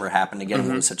Fletch never happened again?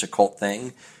 It was such a cult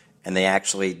thing, and they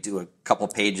actually do a couple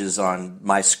pages on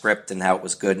my script and how it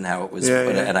was good and how it was.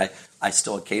 And I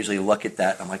still occasionally look at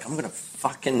that. And I'm like, I'm going to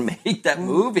fucking make that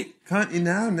movie. Can't you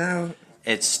now? No.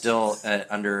 It's still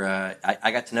under.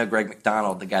 I got to know Greg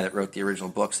McDonald, the guy that wrote the original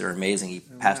books. They're amazing. He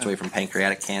passed away from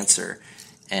pancreatic cancer,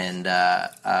 and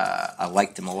I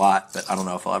liked him a lot, but I don't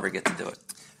know if I'll ever get to do it.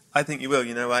 I think you will.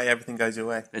 You know why? Everything goes your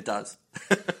way. It does.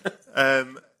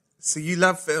 So you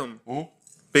love film.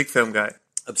 Big film guy.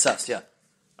 Obsessed, yeah.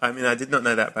 I mean, I did not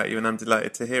know that about you, and I'm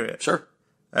delighted to hear it. Sure.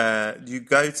 Do you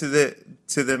go to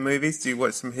the movies? Do you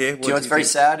watch them here? Do you know what's very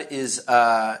sad is do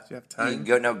you have time?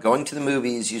 Going to the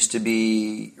movies used to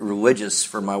be religious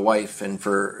for my wife and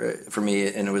for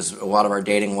me, and it was a lot of our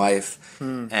dating life.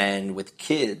 And with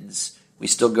kids, we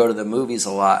still go to the movies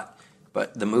a lot.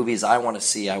 But the movies I want to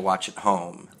see, I watch at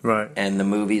home. Right. And the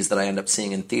movies that I end up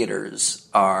seeing in theaters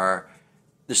they're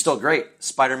still great.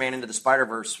 Spider-Man Into the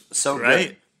Spider-Verse, so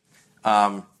good.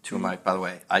 Two of my, by the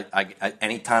way, I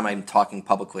anytime I'm talking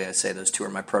publicly, I say those two are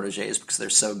my proteges because they're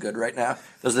so good right now.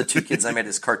 Those are the two kids I made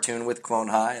this cartoon with, Clone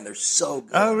High, and they're so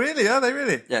good. Oh, really? Are they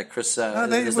really? Yeah, Chris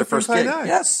is their first gig.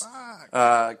 Yes.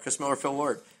 Chris Miller, Phil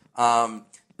Lord.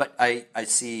 But I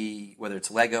see whether it's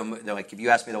Lego. They're like, if you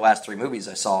ask me the last three movies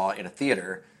I saw in a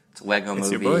theater, it's a Lego movie.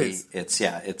 Your boys. It's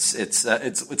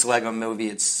a Lego movie.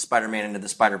 It's Spider-Man Into the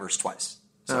Spider-Verse twice.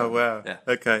 So, oh wow. Yeah.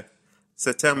 Okay.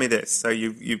 So tell me this. So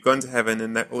you've gone to heaven,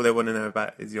 and all they want to know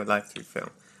about is your life through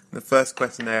film. And the first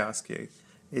question they ask you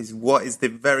is, what is the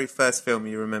very first film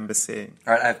you remember seeing?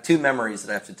 All right. I have two memories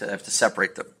that I have to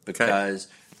separate them because.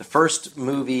 Okay. The first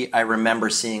movie I remember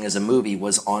seeing as a movie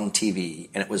was on TV,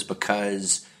 and it was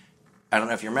because, I don't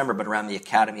know if you remember, but around the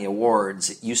Academy Awards,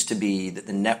 it used to be that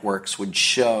the networks would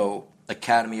show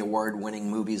Academy Award-winning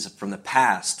movies from the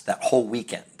past that whole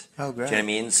weekend. Oh, great. Do you know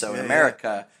what I mean? So in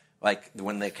America, like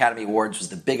when the Academy Awards was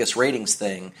the biggest ratings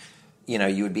thing,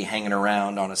 you would be hanging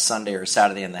around on a Sunday or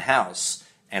Saturday in the house,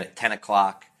 and at 10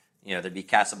 o'clock, there'd be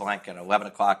Casablanca, and at 11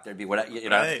 o'clock, there'd be whatever,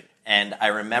 Right. And I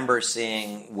remember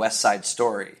seeing West Side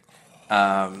Story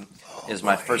is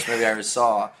my first movie I ever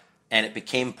saw, and it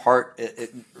became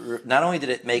not only did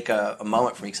it make a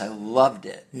moment for me because I loved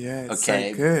it, it's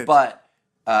so good. But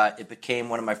it became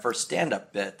one of my first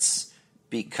stand-up bits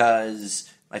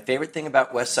because my favorite thing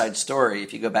about West Side Story,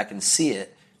 if you go back and see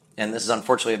it, and this is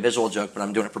unfortunately a visual joke, but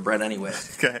I'm doing it for Brett anyway,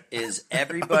 is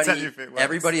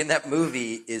everybody in that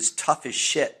movie is tough as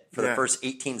shit for the first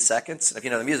 18 seconds. If you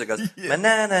know the music, it goes,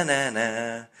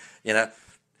 ma-na-na-na-na,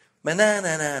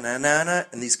 ma-na-na-na-na-na,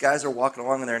 and these guys are walking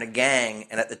along and they're in a gang,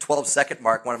 and at the 12-second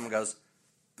mark, one of them goes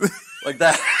like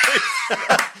that.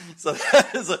 So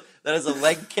that is a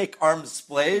leg kick, arm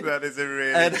splayed. That is a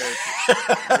really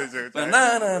good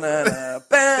na-na-na-na,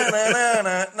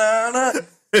 ba-na-na-na-na-na.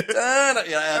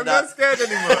 I'm not scared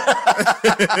anymore.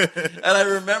 And I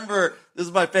remember, this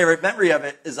is my favorite memory of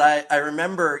it, is I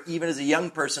remember even as a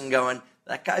young person going,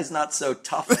 that guy's not so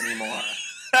tough anymore.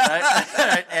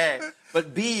 Right? A.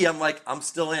 But B, I'm like, I'm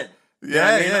still in. You know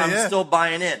what I mean? Yeah, I'm yeah. still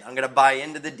buying in. I'm going to buy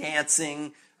into the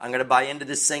dancing. I'm going to buy into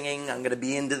the singing. I'm going to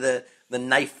be into the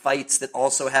knife fights that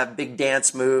also have big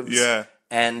dance moves. Yeah.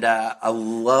 And I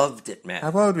loved it, man.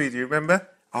 How old were you? Do you remember?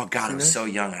 Oh, God, I was so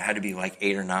young. I had to be like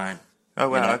 8 or 9. Oh,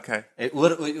 wow, you know? okay. It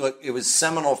literally, look, it was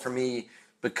seminal for me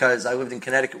because I lived in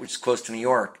Connecticut, which is close to New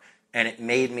York, and it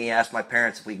made me ask my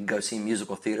parents if we could go see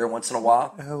musical theater once in a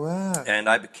while. Oh, wow. And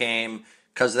I became,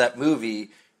 because of that movie,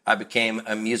 I became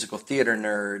a musical theater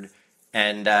nerd.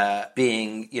 And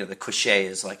being, the cliche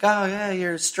is like, oh, yeah,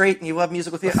 you're straight and you love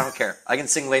musical theater. I don't care. I can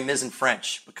sing Les Mis in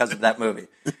French because of that movie.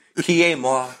 Qui est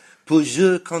moi, pour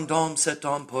je condamne cet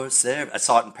homme pour servitude. I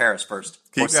saw it in Paris first.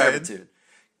 Keep pour servitude.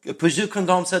 Pour je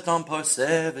condamne cet homme pour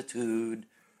servitude.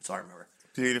 That's all I remember.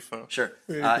 Beautiful. Sure.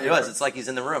 It was. It's like he's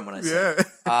in the room when I say it.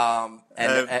 Yeah.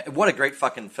 And what a great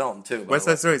fucking film, too. West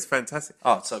Side Story is fantastic.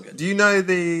 Oh, it's so good. Do you know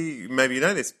maybe you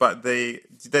know this, but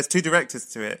there's 2 directors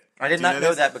to it. I did not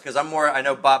know that because I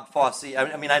know Bob Fosse.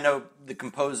 I mean, I know the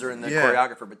composer and the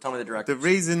choreographer, but tell me the director. The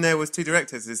reason there was 2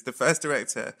 directors is the first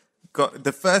director got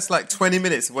the first 20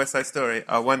 minutes of West Side Story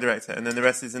are one director, and then the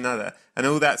rest is another, and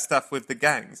all that stuff with the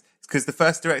gangs. It's because the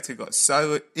first director got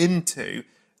so into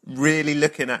really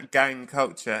looking at gang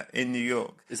culture in New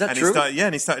York. Is that and true?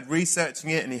 He started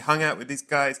researching it, and he hung out with these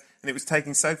guys, and it was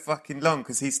taking so fucking long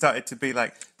because he started to be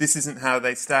like, this isn't how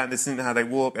they stand, this isn't how they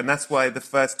walk, and that's why the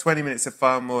first 20 minutes are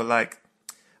far more like,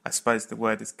 I suppose the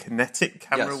word is kinetic,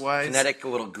 camera-wise. Yes, kinetic, a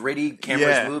little gritty,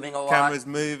 cameras moving a lot. Cameras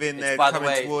moving, they're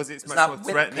coming towards it, it's much more threatening.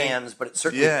 It's not whip pans, but it's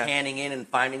certainly panning in and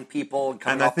finding people and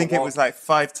coming and off I think the wall. it was like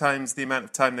 5 times the amount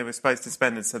of time they were supposed to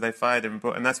spend, and so they fired him.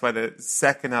 And that's why the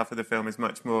second half of the film is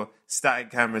much more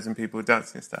static cameras and people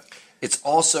dancing and stuff. It's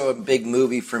also a big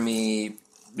movie for me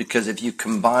because if you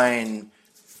combine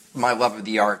my love of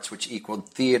the arts, which equaled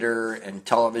theater and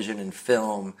television and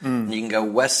film, and you can go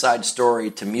West Side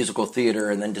Story to musical theater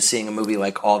and then to seeing a movie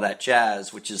like All That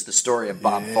Jazz, which is the story of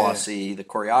Bob Fosse, the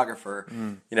choreographer,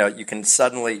 you can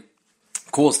suddenly,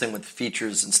 coolest thing with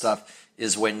features and stuff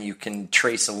is when you can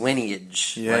trace a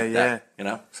lineage that,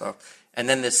 So, and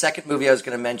then the second movie I was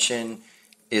going to mention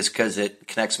is because it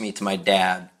connects me to my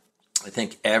dad. I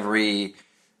think every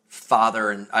father,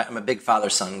 and I'm a big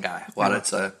father-son guy.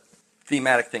 It's a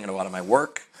thematic thing in a lot of my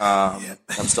work. I'm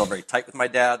still very tight with my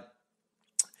dad.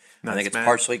 I think it's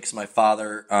partially because my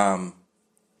father, I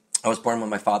was born when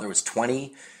my father was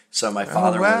 20, so my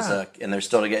father was, and they're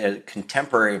still a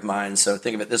contemporary of mine, so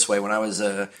think of it this way, when I was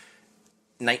a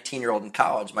 19-year-old in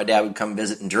college, my dad would come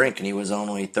visit and drink, and he was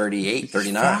only 38,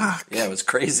 39. Fuck. Yeah, it was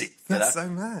crazy. That's so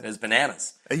mad. It was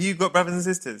bananas. Have you got brothers and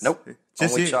sisters? Nope.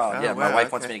 Just only you? child. Oh, My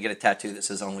wife wants me to get a tattoo that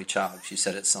says only child. She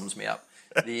said it sums me up.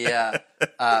 But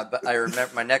I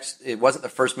remember it wasn't the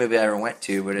first movie I ever went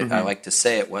to, but I like to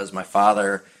say it was my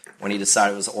father, when he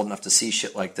decided I was old enough to see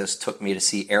shit like this, took me to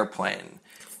see Airplane.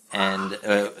 And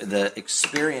the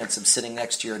experience of sitting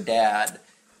next to your dad,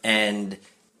 and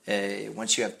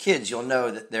once you have kids, you'll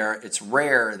know that it's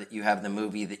rare that you have the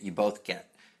movie that you both get.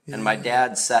 Yeah. And my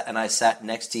dad I sat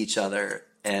next to each other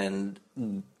and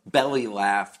belly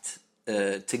laughed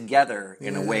together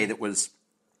in a way that was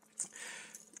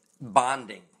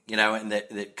bonding, and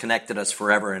that connected us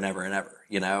forever and ever and ever,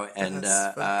 and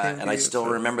I still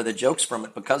remember the jokes from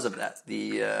it because of that.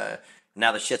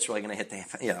 Now the shit's really going to hit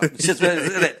the, shit's really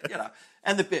hit it,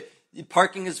 and the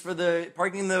parking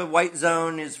in the white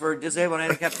zone is for disabled and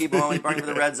handicapped people, only parking for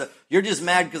the red zone. You're just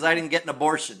mad because I didn't get an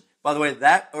abortion. By the way,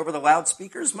 that over the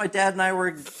loudspeakers, my dad and I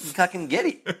were fucking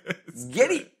giddy.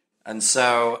 And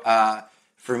so,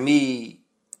 for me,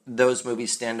 those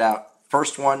movies stand out.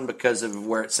 First one because of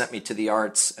where it sent me to the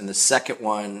arts, and the second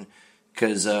one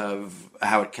because of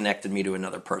how it connected me to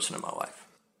another person in my life.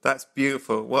 That's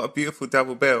beautiful. What a beautiful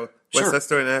double bill. Sure. West Side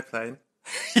Story and Airplane.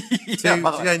 Two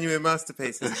genuine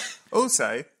masterpieces.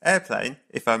 Also, Airplane,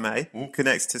 if I may,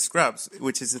 connects to Scrubs,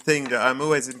 which is the thing that I'm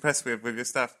always impressed with your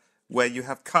stuff, where you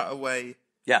have cutaway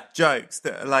jokes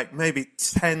that are like maybe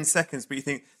 10 seconds, but you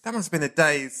think, that must have been a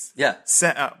day's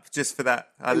setup just for that.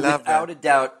 I love that. Without a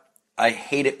doubt, I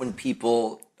hate it when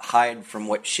people hide from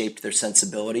what shaped their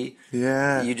sensibility.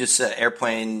 Yeah. You just said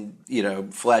Airplane,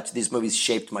 Fletch, these movies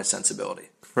shaped my sensibility.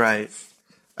 Right.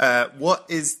 What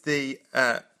is the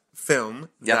film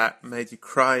that made you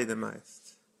cry the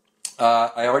most?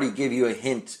 I already gave you a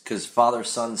hint because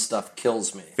father-son stuff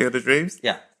kills me. Field of Dreams?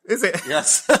 Yeah. Is it?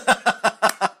 Yes.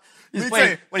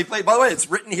 When he played, by the way, it's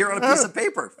written here on a piece of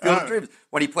paper. Field of Dreams.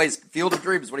 When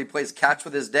he plays catch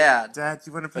with his dad. Dad, do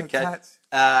you want to play catch?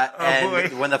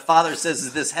 And when the father says,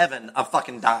 "Is this heaven?" I'm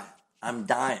fucking dying. I'm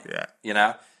dying.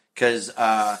 Yeah. Because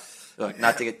look,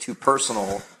 not to get too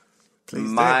personal, Please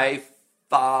my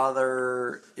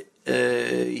father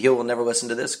he will never listen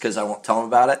to this because I won't tell him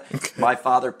about it. Okay. My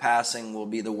father passing will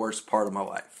be the worst part of my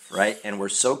life, right? And we're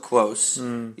so close.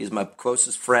 He's my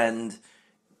closest friend.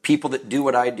 People that do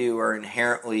what I do are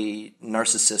inherently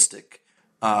narcissistic,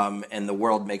 and the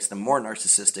world makes them more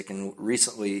narcissistic. And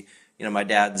recently, my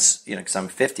dad's, because I'm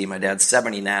 50, my dad's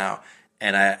 70 now,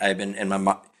 and I've been, and my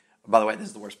mom, by the way, this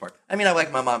is the worst part. I mean, I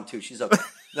like my mom too. She's okay.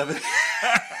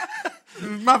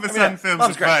 Mother-son films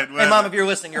are great. Hey, Mom, if you're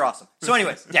listening, you're awesome. So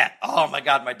anyways, Dad. Oh, my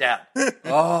God, my dad.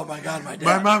 Oh, my God, my dad.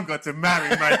 My mom got to marry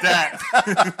my dad.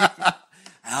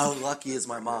 How lucky is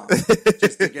my mom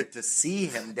just to get to see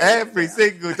him every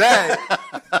single day.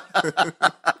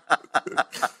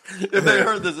 If they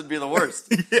heard this, it'd be the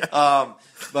worst. Yeah.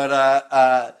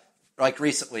 Like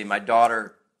recently, my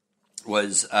daughter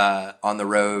was on the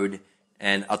road.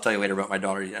 And I'll tell you later about my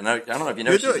daughter. And I don't know if you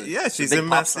know. She's a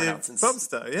massive pop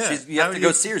star. Yeah, you have to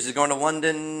go see her. She's going to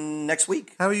London next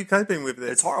week. How are you coping with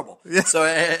this? It's horrible. Yeah. So,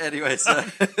 anyways,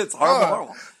 it's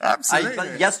horrible.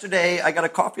 Absolutely. Yesterday, I got a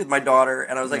coffee with my daughter,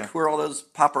 and I was like, "Who are all those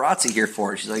paparazzi here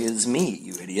for?" She's like, "It's me,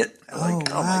 you idiot." I was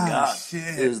like, "Oh my God,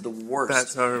 shit. It was the worst."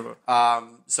 That's horrible.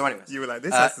 So, anyways, you were like,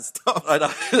 "This has to stop." I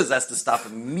know this has to stop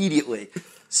immediately.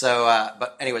 So,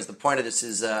 but anyways, the point of this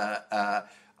is,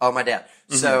 my dad.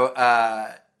 Mm-hmm. So.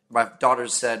 My daughter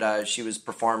said she was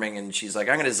performing, and she's like,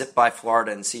 I'm going to zip by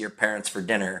Florida and see your parents for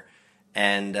dinner.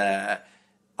 And I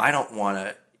don't want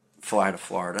to fly to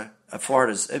Florida.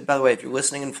 Florida's, by the way, if you're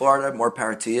listening in Florida, more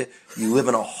power to you. You live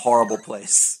in a horrible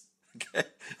place. Okay?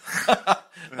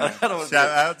 Shout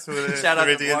out to the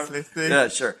Floridians listening. Yeah,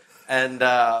 sure. And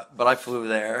but I flew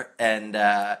there and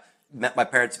met my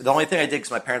parents. The only thing I did,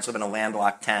 because my parents live in a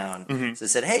landlocked town, so I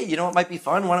said, hey, you know what might be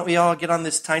fun? Why don't we all get on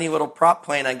this tiny little prop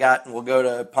plane I got, and we'll go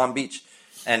to Palm Beach.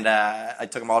 And I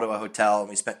took them all to a hotel, and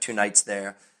we spent 2 nights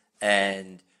there.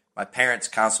 And my parents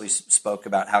constantly spoke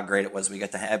about how great it was we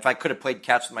got to have. If I could have played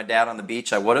catch with my dad on the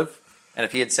beach, I would have. And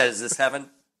if he had said, is this heaven?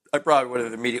 I probably would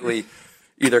have immediately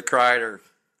either cried or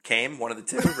came, one of the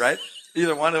two, right?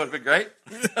 Either one, it would have been great.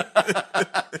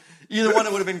 Either one,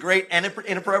 it would have been great and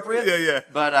inappropriate. Yeah.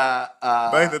 But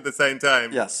both at the same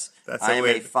time. Yes, that's I am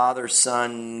a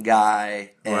father-son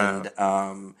guy, and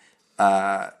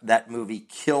that movie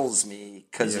kills me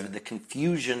because of the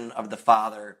confusion of the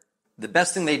father. The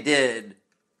best thing they did,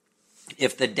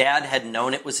 if the dad had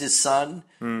known it was his son,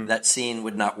 that scene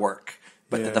would not work.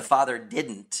 But that the father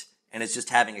didn't, and is just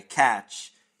having a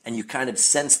catch, and you kind of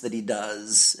sense that he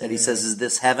does, and he says, "Is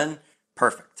this heaven?"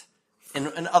 Perfect.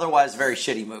 An otherwise very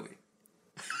shitty movie.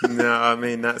 No, I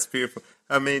mean, that's beautiful.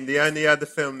 I mean, the only other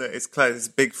film that is close is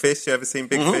Big Fish. You ever seen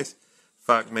Big Fish?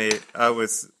 Fuck me. I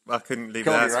couldn't leave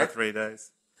the house for 3 days.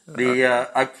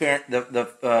 I can't, you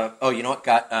know what,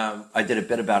 I did a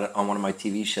bit about it on one of my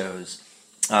TV shows.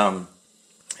 And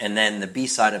then the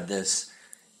B-side of this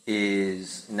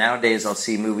is nowadays I'll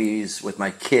see movies with my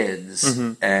kids,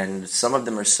 and some of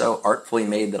them are so artfully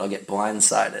made that I'll get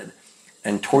blindsided.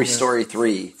 And Toy Story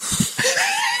 3.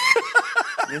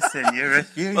 Listen, you're a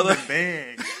human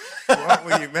being. What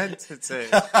were you meant to do?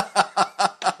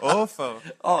 Awful.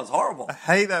 Oh, it's horrible. I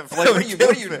hate that film. Like,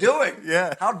 what are you doing?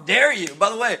 Yeah. How dare you?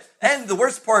 By the way, and the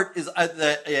worst part is,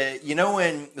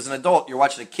 when as an adult you're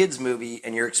watching a kid's movie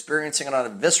and you're experiencing it on a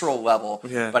visceral level,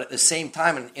 but at the same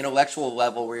time an intellectual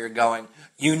level where you're going,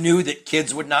 you knew that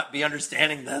kids would not be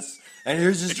understanding this. And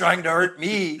you're just trying to hurt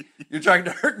me. You're trying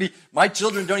to hurt me. My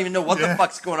children don't even know what the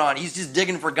fuck's going on. He's just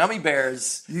digging for gummy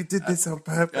bears. You did this on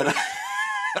purpose.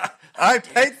 I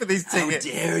paid for these tickets.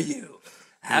 How dare you?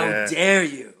 How dare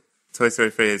you? Toy Story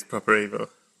 3 is proper evil.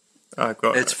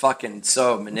 It's fucking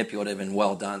so manipulative and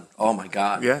well done. Oh my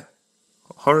God. Yeah.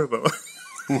 Horrible.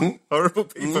 Horrible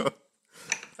people.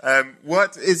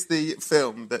 What is the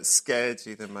film that scared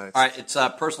you the most? All right, it's a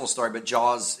personal story, but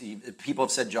Jaws, people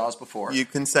have said Jaws before. You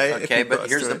can say it. Okay, but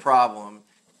here's the problem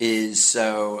is,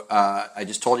 I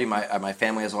just told you my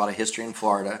family has a lot of history in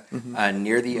Florida,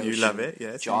 near the ocean. You love it,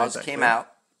 yes. Jaws came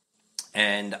out,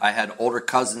 and I had older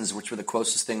cousins, which were the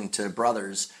closest thing to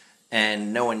brothers,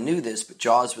 and no one knew this, but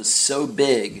Jaws was so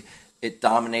big, it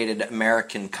dominated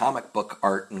American comic book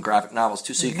art and graphic novels,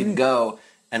 too, so you could go,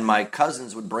 and my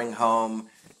cousins would bring home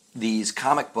these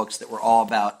comic books that were all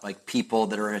about like people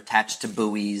that are attached to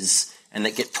buoys and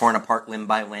that get torn apart limb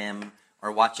by limb, or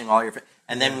watching all your.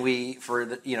 And then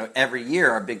every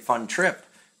year our big fun trip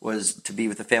was to be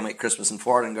with the family at Christmas in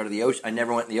Florida and go to the ocean. I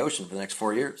never went in the ocean for the next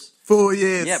 4 years. 4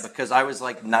 years. Yeah, because I was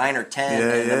like 9 or 10,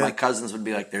 and then my cousins would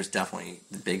be like, "There's definitely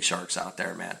the big sharks out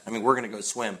there, man. I mean, we're gonna go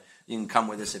swim. You can come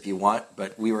with us if you want."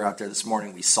 But we were out there this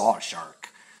morning. We saw a shark.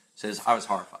 So I was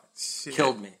horrified. Shit.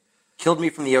 Killed me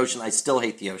from the ocean. I still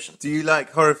hate the ocean. Do you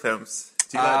like horror films?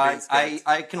 Do you like being scared?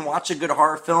 I can watch a good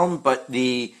horror film, but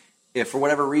if for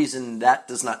whatever reason that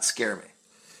does not scare me.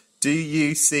 Do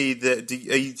you see do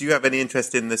you have any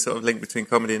interest in the sort of link between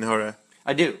comedy and horror?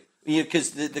 I do,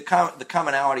 because the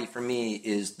commonality for me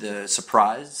is the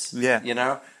surprise. Yeah, you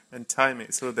know, and timing.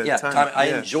 It's all the time. Yeah. I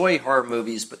enjoy horror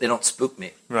movies, but they don't spook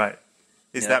me. Right.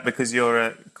 Is that because you're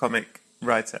a comic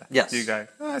writer? Yes. Do you go,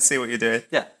 I see what you're doing?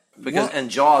 Yeah,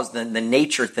 and Jaws, the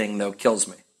nature thing though kills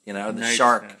me. You know, the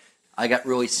shark. I got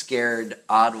really scared,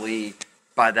 oddly,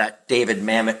 by that David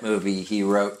Mamet movie he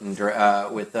wrote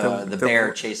with the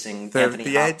bear chasing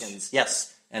Anthony Hopkins. Edge?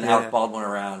 Yes, and Alec Baldwin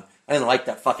around. I didn't like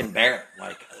that fucking bear.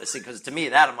 Because to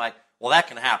me, I'm like, well, that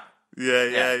can happen.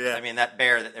 Yeah. I mean, that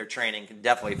bear that they're training can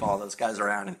definitely follow those guys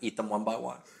around and eat them one by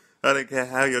one. I don't care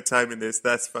how you're timing this.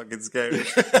 That's fucking scary.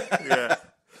 Yeah.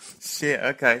 Shit,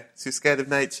 okay. So you're scared of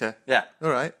nature? Yeah. All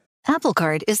right. Apple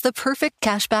Card is the perfect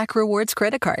cashback rewards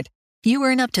credit card. You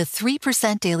earn up to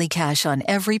 3% daily cash on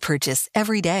every purchase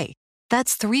every day.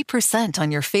 That's 3%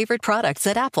 on your favorite products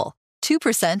at Apple,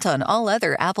 2% on all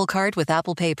other Apple Card with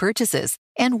Apple Pay purchases,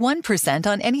 and 1%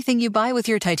 on anything you buy with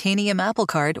your titanium Apple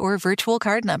Card or virtual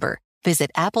card number. Visit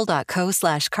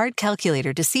apple.co/card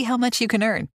calculator to see how much you can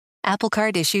earn. Apple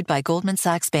Card issued by Goldman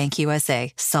Sachs Bank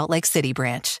USA, Salt Lake City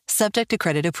branch. Subject to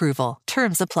credit approval.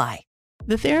 Terms apply.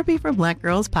 The Therapy for Black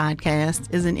Girls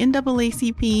podcast is an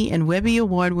NAACP and Webby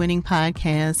Award-winning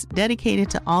podcast dedicated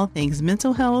to all things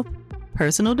mental health,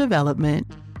 personal development,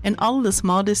 and all of the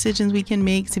small decisions we can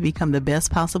make to become the best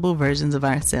possible versions of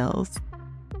ourselves.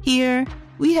 Here,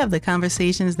 we have the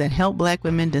conversations that help Black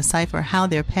women decipher how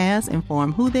their past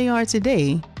inform who they are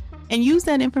today and use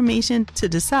that information to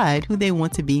decide who they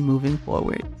want to be moving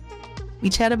forward.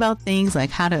 We chat about things like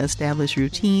how to establish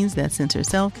routines that center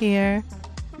self-care,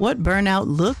 what burnout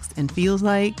looks and feels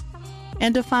like,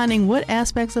 and defining what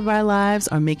aspects of our lives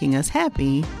are making us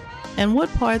happy and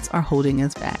what parts are holding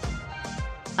us back.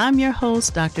 I'm your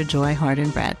host, Dr. Joy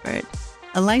Harden Bradford,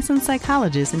 a licensed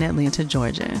psychologist in Atlanta,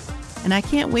 Georgia, and I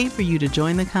can't wait for you to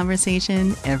join the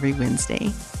conversation every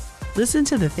Wednesday. Listen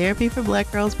to the Therapy for Black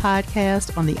Girls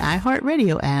podcast on the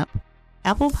iHeartRadio app,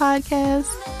 Apple Podcasts,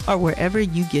 or wherever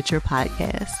you get your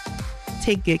podcasts.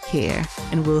 Take good care,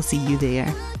 and we'll see you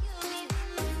there.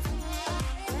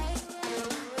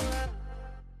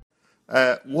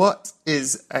 What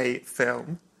is a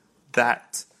film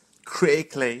that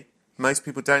critically most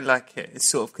people don't like it? It's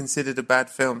sort of considered a bad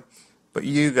film, but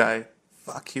you go,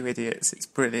 fuck you idiots, it's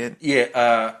brilliant.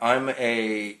 Yeah,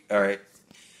 all right.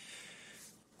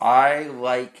 I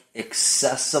like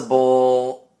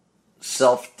accessible,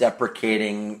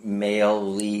 self-deprecating male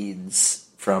leads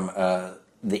from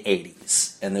the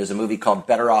 80s. And there's a movie called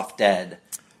Better Off Dead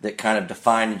that kind of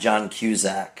defined John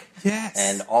Cusack. Yes.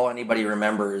 And all anybody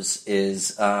remembers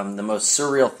is the most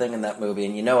surreal thing in that movie,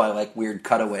 and I like weird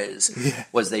cutaways,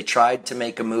 was they tried to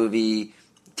make a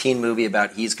teen movie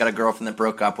about he's got a girlfriend that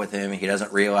broke up with him, he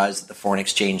doesn't realize that the foreign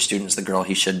exchange student's the girl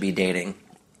he should be dating.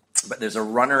 But there's a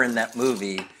runner in that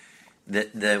movie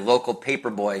that the local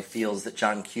paperboy feels that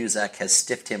John Cusack has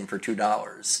stiffed him for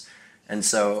 $2. And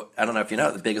so, I don't know if you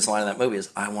know, the biggest line in that movie is,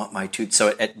 I want my $2.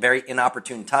 So at very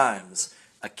inopportune times,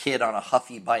 a kid on a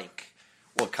huffy bike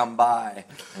will come by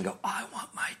and go, I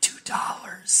want my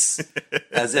 $2.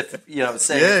 As if,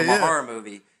 saying from a horror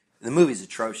movie. The movie's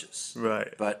atrocious.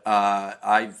 Right. But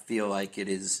I feel like it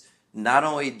is, not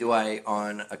only do I,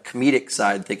 on a comedic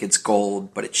side, think it's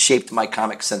gold, but it shaped my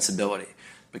comic sensibility.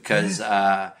 Because there's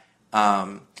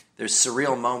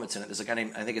surreal moments in it. There's a guy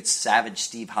named, I think it's Savage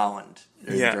Steve Holland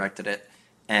who directed it.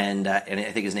 And I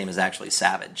think his name is actually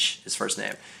Savage, his first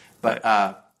name. But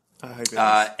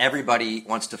everybody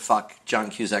wants to fuck John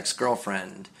Cusack's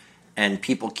girlfriend, and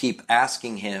people keep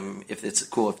asking him if it's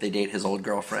cool if they date his old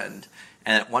girlfriend.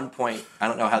 And at one point, I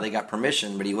don't know how they got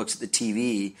permission, but he looks at the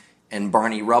TV, and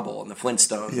Barney Rubble and the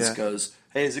Flintstones goes,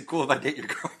 hey, is it cool if I date your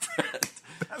girlfriend?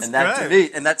 And that great. to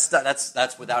me, and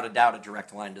that's without a doubt a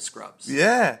direct line to Scrubs.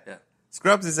 Yeah.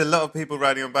 Scrubs is a lot of people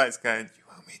riding on bikes going, you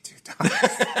owe me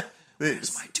 $2.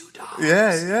 Here's my $2.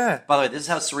 Yeah. By the way, this is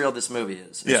how surreal this movie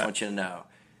is. I just want you to know.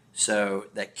 So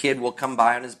that kid will come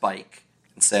by on his bike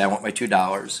and say, I want my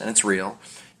 $2, and it's real.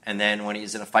 And then when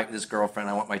he's in a fight with his girlfriend,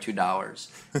 I want my $2.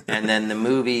 And then the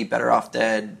movie Better Off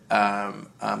Dead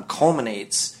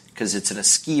culminates because it's in a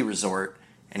ski resort,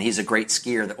 and he's a great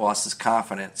skier that lost his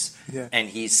confidence. Yeah. And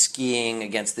he's skiing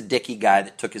against the dicky guy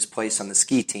that took his place on the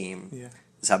ski team. Yeah.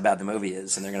 This is how bad the movie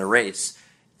is, and they're going to race.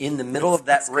 In the middle of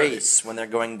that race, when they're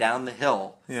going down the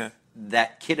hill,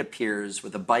 that kid appears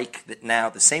with a bike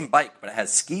the same bike, but it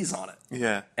has skis on it.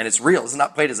 Yeah. And it's real. It's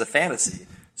not played as a fantasy.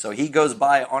 So he goes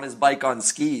by on his bike on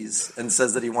skis and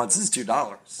says that he wants his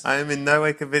 $2. I am in no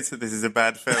way convinced that this is a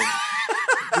bad film.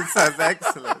 This sounds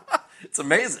excellent. It's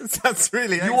amazing. That's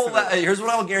really excellent. Here's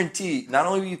what I will guarantee. Not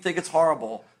only will you think it's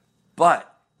horrible,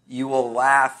 but you will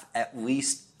laugh at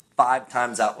least 5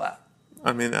 times out loud.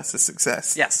 I mean, that's a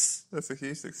success. Yes. That's a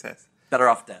huge success. Better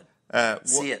off dead.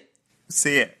 See it.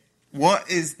 See it. What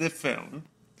is the film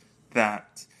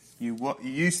that you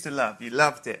used to love? You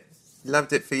loved it. You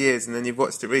loved it for years, and then you've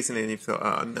watched it recently and you've thought,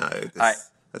 oh, no, I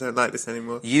don't like this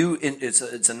anymore.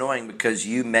 It's annoying because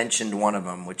you mentioned one of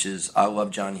them, which is I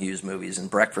love John Hughes movies, and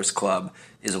Breakfast Club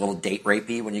is a little date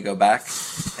rapey when you go back,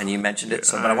 and you mentioned it.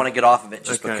 But I want to get off of it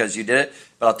just because you did it.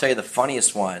 But I'll tell you the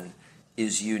funniest one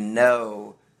is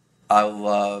I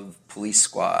love Police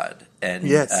Squad and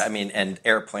and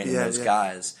Airplane and those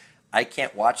guys. I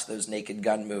can't watch those Naked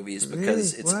Gun movies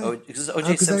because it's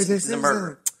O.J. Simpson is a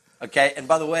murderer. Okay, and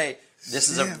by the way, this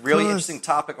is a really interesting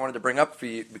topic I wanted to bring up for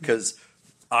you because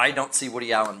I don't see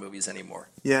Woody Allen movies anymore.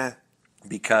 Yeah.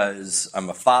 Because I'm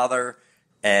a father,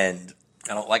 and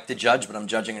I don't like to judge, but I'm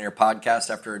judging on your podcast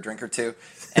after a drink or two.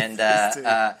 And,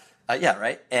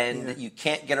 And you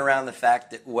can't get around the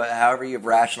fact that however you've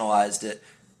rationalized it,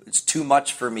 it's too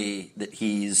much for me that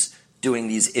he's doing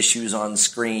these issues on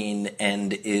screen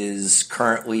and is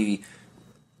currently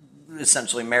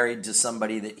essentially married to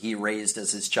somebody that he raised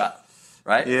as his child,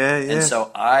 right? Yeah. And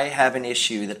so I have an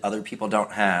issue that other people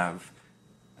don't have.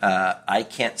 I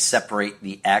can't separate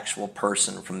the actual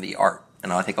person from the art,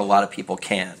 and I think a lot of people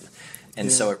can.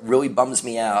 And so it really bums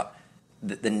me out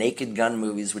that the Naked Gun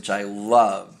movies, which I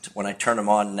loved, when I turn them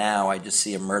on now, I just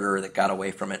see a murderer that got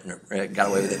away from it and got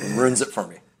away with it and ruins it for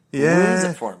me. Ruins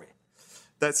it for me.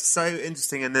 That's so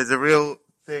interesting, and there's a real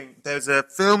thing. There's a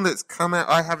film that's come out.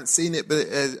 I haven't seen it, but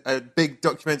it's a big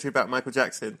documentary about Michael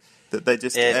Jackson that they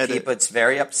just edit. It's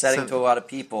very upsetting to a lot of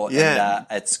people, and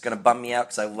it's going to bum me out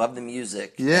because I love the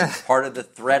music. Yeah. And part of the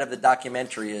thread of the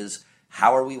documentary is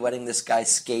how are we letting this guy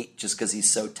skate just because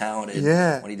he's so talented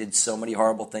when he did so many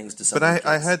horrible things to some But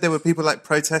I heard there were people like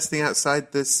protesting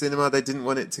outside the cinema. They didn't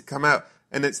want it to come out.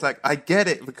 And it's like, I get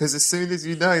it, because as soon as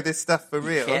you know this stuff for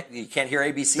real... You can't hear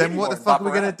ABC then anymore. What the fuck are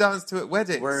we going to dance to at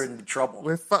weddings? We're in trouble.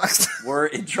 We're fucked. We're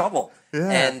in trouble. Yeah.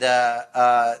 And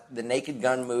the Naked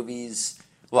Gun movies...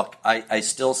 Look, I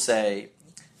still say...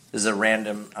 This is a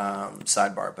random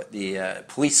sidebar, but the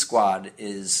Police Squad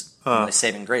is my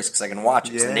saving grace because I can watch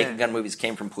it. Yeah. The Naked Gun movies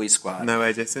came from Police Squad. No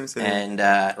A.J. Simpson. And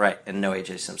and no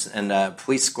A.J. Simpson. And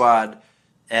Police Squad,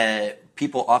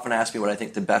 people often ask me what I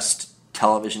think the best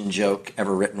television joke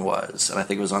ever written was, and I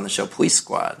think it was on the show Police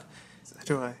Squad. So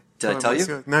do I? Did I tell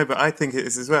you? No, but I think it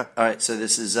is as well. All right, so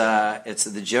this is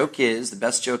the joke is the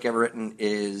best joke ever written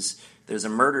is there's a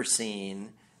murder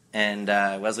scene. And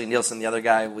Leslie Nielsen and the other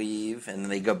guy leave, and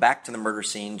they go back to the murder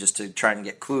scene just to try and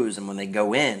get clues. And when they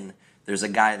go in, there's a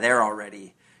guy there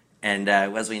already. And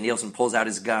Leslie Nielsen pulls out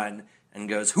his gun and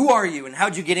goes, "Who are you, and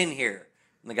how'd you get in here?"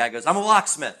 And the guy goes, "I'm a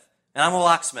locksmith, and I'm a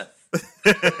locksmith."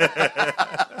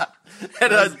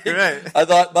 And I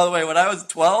thought, by the way, when I was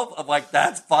 12, I'm like,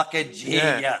 that's fucking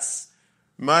genius.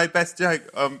 Yeah. My best joke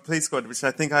on Police Squad, which I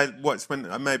think I watched when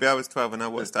maybe I was 12 and I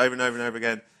watched over and over and over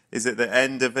again, is at the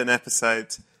end of an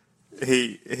episode...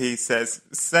 He says,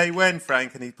 "Say when,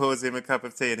 Frank," and he pours him a cup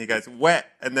of tea, and he goes, "Wet,"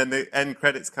 and then the end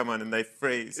credits come on, and they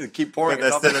freeze. They keep pouring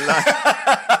but they're still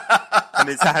alive. And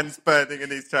his hand's burning,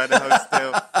 and he's trying to hold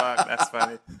still. Fuck, that's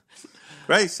funny.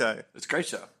 Great show. It's a great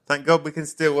show. Thank God we can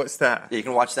still watch that. Yeah, you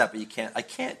can watch that, but you can't. I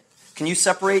can't. Can you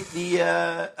separate the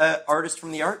artist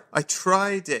from the art? I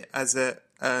tried it as a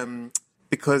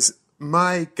because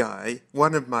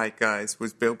one of my guys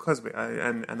was Bill Cosby,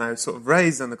 and I was sort of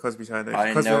raised on the Cosby Show. I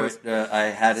didn't know I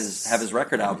have his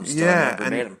record album still.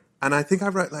 And I think I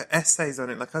wrote like essays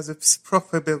on it. Like I was a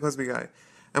proper Bill Cosby guy.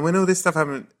 And when all this stuff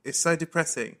happened, it's so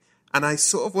depressing. And I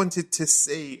sort of wanted to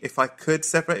see if I could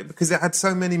separate it because it had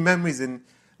so many memories. And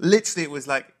literally, it was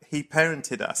like he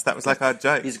parented us. That was like our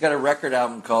joke. He's got a record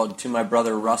album called "To My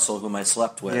Brother Russell, Whom I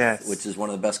Slept With," which is one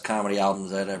of the best comedy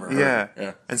albums I'd ever heard.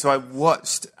 Yeah. And so I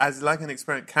watched, as like an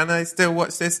experiment, can I still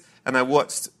watch this? And I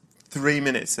watched 3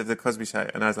 minutes of The Cosby Show.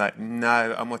 And I was like,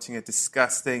 no, I'm watching a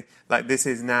disgusting, like this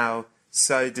is now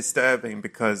so disturbing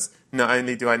because not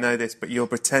only do I know this, but you're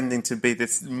pretending to be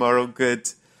this moral good.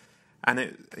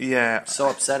 And so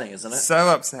upsetting, isn't it?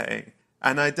 So upsetting.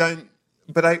 And I don't,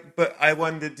 but I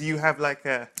wonder, do you have like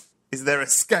is there a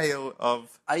scale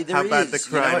of how bad the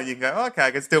crime, and you can go, okay,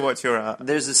 I can still watch your art?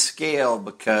 There's a scale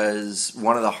because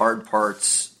one of the hard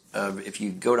parts of if you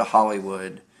go to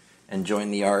Hollywood and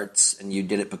join the arts and you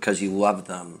did it because you love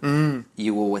them,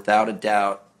 you will without a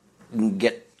doubt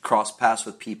get cross paths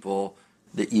with people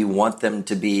that you want them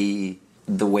to be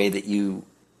the way that you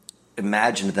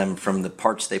imagined them from the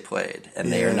parts they played,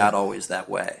 and they are not always that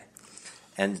way.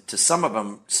 And to some of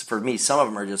them, for me, some of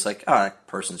them are just like, oh, that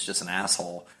person's just an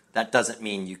asshole. That doesn't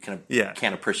mean you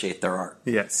can't appreciate their art.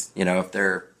 Yes. You know, if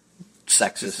they're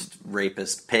sexist,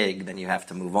 rapist, pig, then you have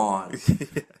to move on.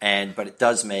 But it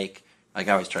does make, like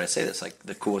I always try to say this, like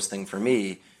the coolest thing for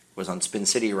me was on Spin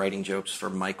City writing jokes for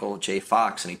Michael J.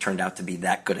 Fox, and he turned out to be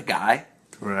that good a guy.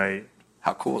 Right.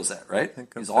 How cool is that, right?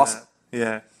 He's awesome. That.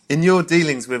 Yeah. In your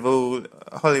dealings with all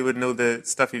Hollywood and all the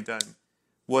stuff you've done,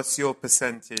 what's your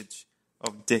percentage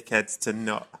of dickheads to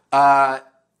not?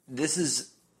 This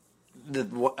is,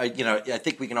 I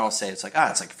think we can all say it's like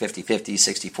 50-50,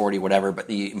 60-40, whatever. But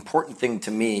the important thing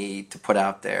to me to put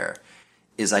out there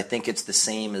is I think it's the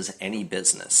same as any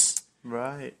business.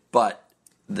 Right. But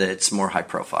it's more high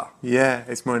profile. Yeah,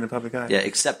 it's more in the public eye. Yeah,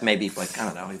 except maybe, like, I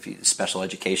don't know, if you special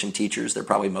education teachers, they're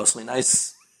probably mostly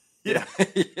nice. Yeah.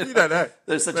 You don't know.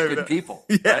 They're such Maybe good not. people.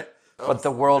 Yeah. Right? But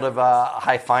the world of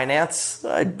high finance,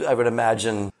 I would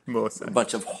imagine More so. a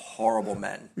bunch of horrible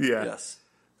men. Yeah. Yes.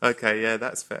 Okay, yeah,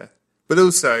 that's fair. But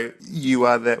also, you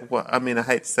are I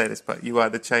hate to say this, but you are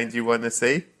the change you want to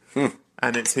see.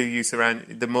 And it's who you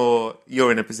surround. The more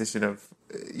you're in a position of,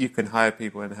 you can hire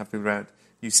people and have people around,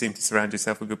 you seem to surround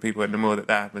yourself with good people, and the more that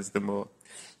happens, the more.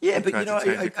 Yeah, but try to change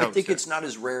the I think culture. it's not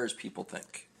as rare as people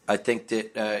think. I think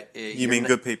that You mean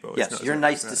good people? Yes, It's not you're as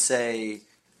nice rare. to say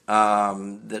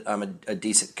that I'm a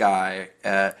decent guy.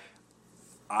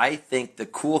 I think the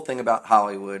cool thing about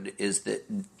Hollywood is that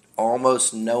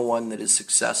almost no one that is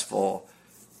successful,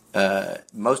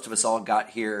 most of us all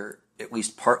got here at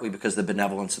least partly because of the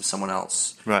benevolence of someone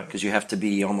else. Right. Because you have to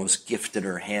be almost gifted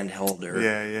or handheld or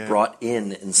Yeah. brought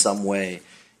in some way.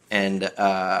 And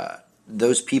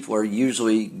those people are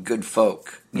usually good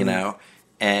folk, you know.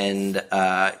 And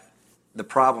the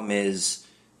problem is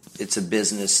it's a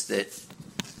business that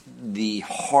the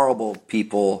horrible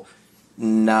people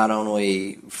not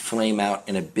only flame out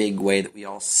in a big way that we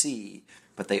all see,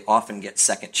 but they often get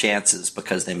second chances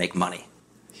because they make money.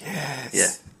 Yes.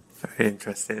 Yeah. Very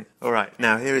interesting. All right,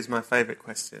 now here is my favourite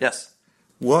question. Yes.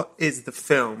 What is the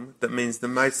film that means the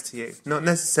most to you? Not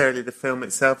necessarily the film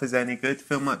itself is any good.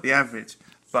 Film might be average.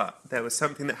 But there was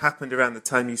something that happened around the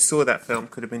time you saw that film.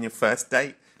 Could have been your first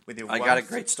date with your wife. I got a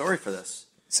great story for this.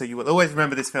 So you will always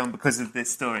remember this film because of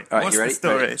this story. All right, What's you ready? the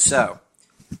story? Ready? So,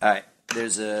 all right,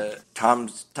 there's I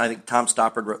think Tom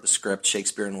Stoppard wrote the script,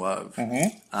 Shakespeare in Love.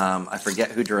 Mm-hmm. I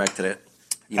forget who directed it.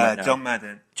 You might know. John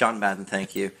Madden. John Madden,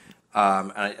 thank you.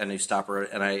 I knew Stoppard,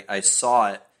 and I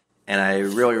saw it, and I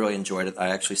really, really enjoyed it.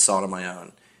 I actually saw it on my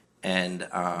own. And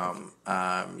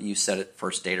you said it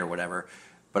first date or whatever.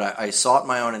 But I saw it on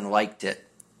my own and liked it.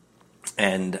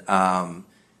 And it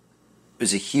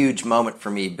was a huge moment for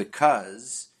me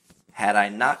because had I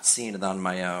not seen it on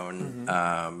my own,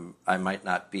 I might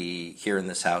not be here in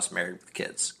this house married with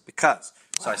kids.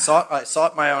 So I saw it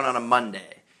on my own on a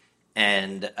Monday.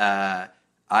 And I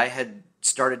had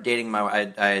started dating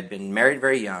I had been married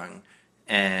very young.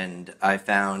 And I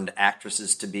found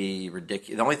actresses to be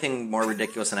ridiculous. The only thing more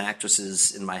ridiculous than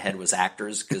actresses in my head was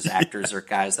actors, because actors are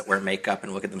guys that wear makeup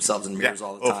and look at themselves in mirrors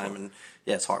all the time. And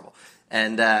yeah, it's horrible.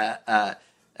 And I'd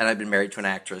been married to an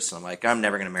actress, and I'm like, I'm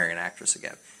never going to marry an actress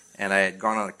again. And I had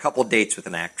gone on a couple dates with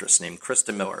an actress named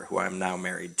Krista Miller, who I'm now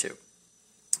married to.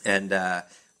 And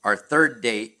our third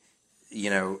date,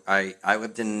 I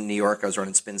lived in New York. I was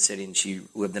running Spin City, and she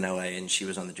lived in L.A., and she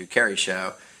was on the Drew Carey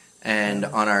Show. And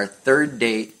on our third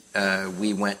date,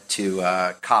 we went to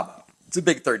Cabo. It's a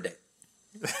big third date.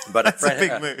 But That's a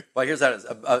big move. Well, here's how it is.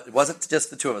 It wasn't just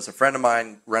the two of us. A friend of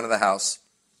mine rented the house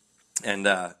and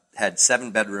had 7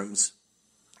 bedrooms.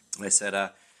 And I said,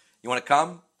 you want to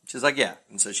come? She's like, yeah.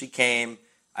 And so she came.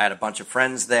 I had a bunch of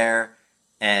friends there.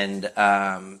 And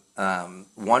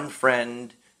one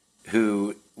friend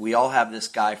who, we all have this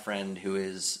guy friend who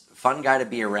is a fun guy to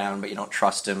be around, but you don't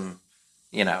trust him,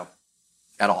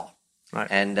 at all. Right.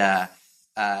 And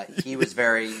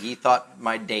he thought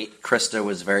my date, Krista,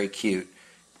 was very cute.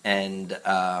 And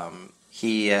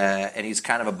he's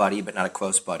kind of a buddy, but not a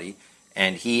close buddy.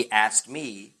 And he asked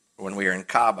me when we were in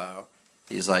Cabo,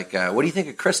 he's like, what do you think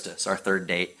of Krista? It's our third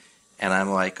date. And I'm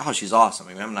like, oh, she's awesome.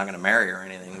 I mean, I'm not going to marry her or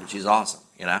anything, but she's awesome,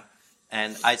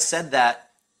 And I said that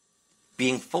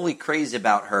being fully crazy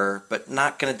about her, but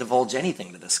not going to divulge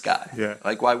anything to this guy. Yeah.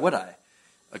 Like, why would I?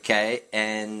 Okay.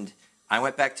 And I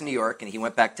went back to New York, and he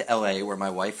went back to L.A., where my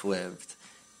wife lived.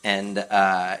 And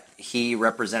he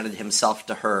represented himself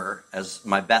to her as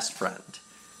my best friend,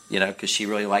 because she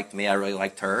really liked me. I really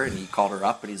liked her. And he called her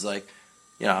up, and he's like,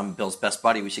 I'm Bill's best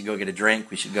buddy. We should go get a drink.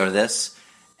 We should go to this.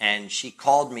 And she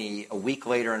called me a week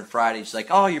later on Friday. She's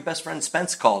like, oh, your best friend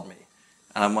Spence called me.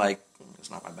 And I'm like, it's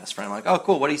not my best friend. I'm like, oh,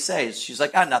 cool. What do you say? She's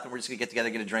like, nothing. We're just going to get together,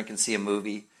 get a drink, and see a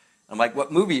movie. I'm like,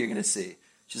 what movie are you going to see?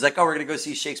 She's like, oh, we're going to go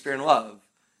see Shakespeare in Love.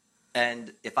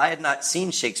 And if I had not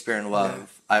seen Shakespeare in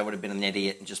Love, I would have been an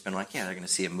idiot and just been like, yeah, they're going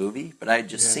to see a movie. But I had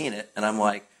just seen it. And I'm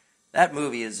like, that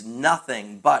movie is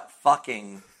nothing but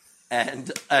fucking,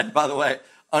 and by the way,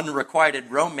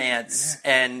 unrequited romance.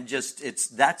 And just,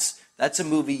 that's a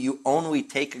movie you only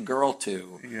take a girl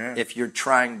to if you're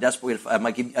trying desperately to. I'm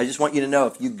like, I just want you to know,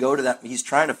 if you go to that, he's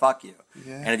trying to fuck you.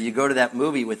 And if you go to that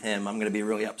movie with him, I'm going to be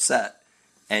really upset.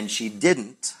 And she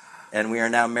didn't. And we are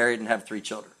now married and have 3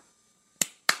 children.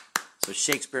 So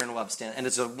Shakespeare in Love and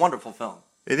it's a wonderful film.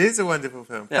 It is a wonderful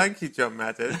film. Yeah. Thank you, John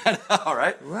Madden. All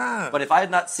right. Wow. But if I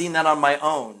had not seen that on my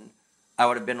own, I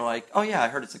would have been like, oh yeah, I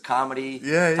heard it's a comedy.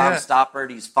 Yeah, Tom Stoppard,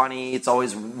 he's funny. It's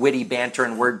always witty banter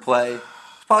and wordplay.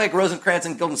 It's probably like Rosencrantz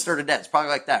and Guildenstern to Death. It's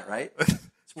probably like that, right?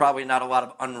 It's probably not a lot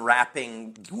of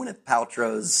unwrapping Gwyneth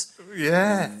Paltrow's.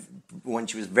 Yeah. When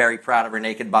she was very proud of her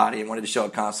naked body and wanted to show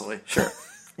it constantly. Sure.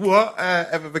 What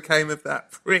ever became of that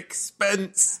prick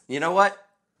Spence? You know what?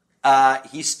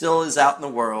 He still is out in the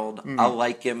world. I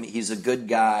like him. He's a good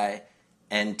guy.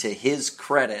 And to his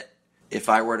credit, if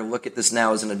I were to look at this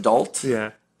now as an adult,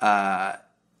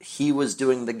 he was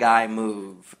doing the guy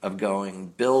move of going,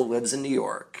 Bill lives in New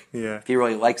York. Yeah. If he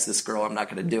really likes this girl, I'm not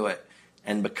going to do it.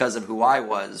 And because of who I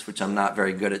was, which I'm not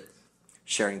very good at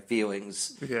sharing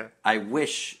feelings, I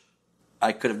wish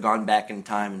I could have gone back in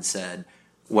time and said,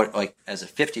 as a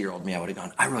 50-year-old me, I would have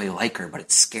gone, I really like her, but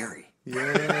it's scary.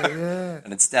 Yeah.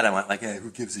 And instead I went like, hey,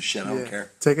 who gives a shit? I don't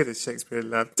care. Take it as Shakespeare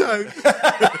in Love. Don't.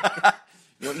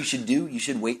 You know what you should do? You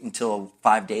should wait until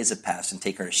 5 days have passed and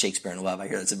take her to Shakespeare in Love. I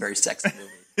hear that's a very sexy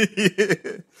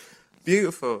movie.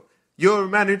 Beautiful. You're a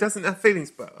man who doesn't have feelings,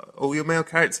 but all your male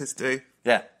characters do.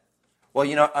 Yeah. Well,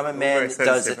 I'm a man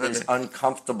that is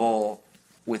uncomfortable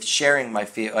with sharing my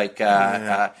feel.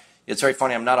 It's very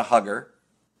funny. I'm not a hugger,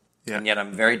 and yet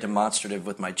I'm very demonstrative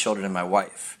with my children and my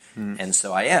wife. And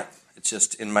so I am. It's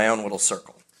just in my own little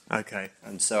circle. Okay.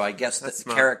 And so I guess that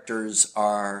the characters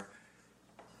are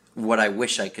what I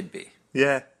wish I could be.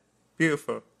 Yeah.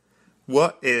 Beautiful.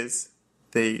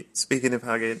 Speaking of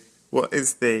hugging, what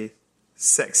is the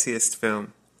sexiest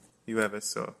film you ever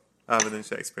saw, other than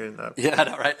Shakespeare in Love? Yeah, I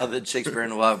know, right? Other than Shakespeare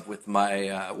in Love with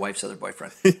my wife's other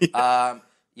boyfriend.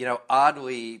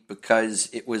 Oddly, because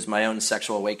it was my own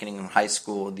sexual awakening in high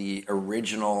school, the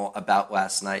original About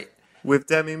Last Night. With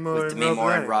Demi Moore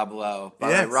and Rob Lowe. By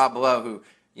the way, Rob Lowe, who,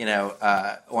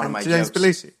 one of my James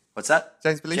jokes. Belushi. What's that?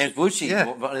 James Belushi. James Belushi.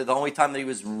 Yeah. The only time that he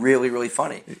was really, really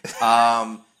funny.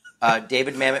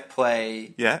 David Mamet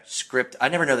play. Script. I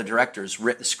never know the directors.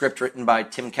 Script written by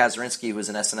Tim Kazurinsky, who was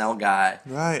an SNL guy.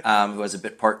 Right. Who has a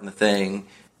bit part in the thing.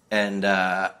 And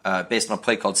based on a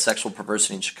play called Sexual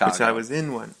Perversity in Chicago. Which I was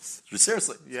in once.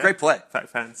 Seriously. Yeah. Great play. Fact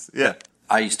fans. Yeah.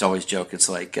 I used to always joke, it's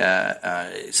like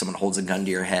someone holds a gun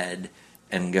to your head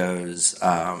and goes,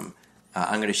 I'm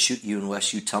going to shoot you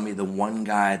unless you tell me the one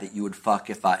guy that you would fuck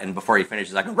if I... And before he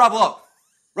finishes, I go, Rob Lowe!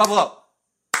 Rob Lowe!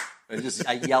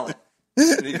 I yell it.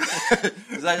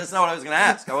 Because that's not what I was going to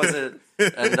ask. I wasn't...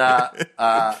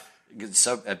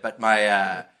 But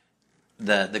my...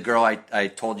 The girl I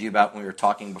told you about when we were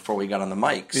talking before we got on the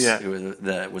mics,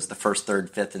 it was the first, third,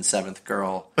 fifth, and seventh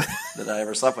girl that I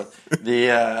ever slept with,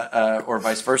 or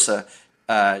vice versa.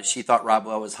 She thought Rob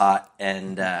Lowe was hot,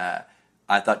 and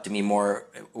I thought Demi Moore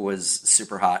was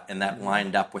super hot, and that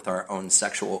lined up with our own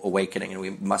sexual awakening, and we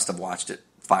must have watched it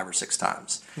 5 or 6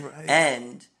 times. Right.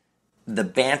 And the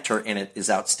banter in it is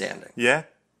outstanding. Yeah.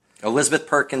 Elizabeth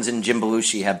Perkins and Jim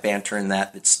Belushi have banter in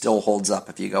that still holds up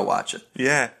if you go watch it.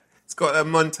 Yeah. It's got a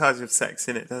montage of sex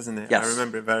in it, doesn't it? Yes. I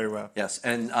remember it very well. Yes,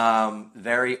 and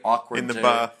very awkward. In the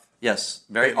bath. Yes,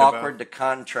 very awkward to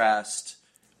contrast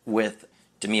with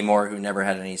Demi Moore, who never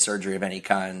had any surgery of any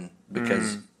kind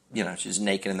because, she's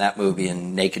naked in that movie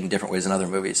and naked in different ways in other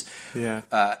movies. Yeah.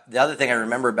 The other thing I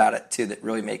remember about it, too, that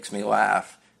really makes me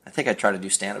laugh, I think I tried to do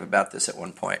stand-up about this at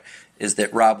one point, is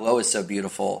that Rob Lowe is so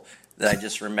beautiful that I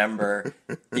just remember,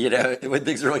 when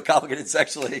things are really complicated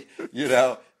sexually,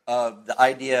 the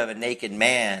idea of a naked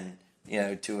man,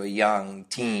 to a young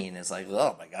teen is like,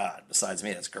 oh my God, besides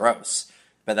me, that's gross.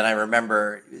 But then I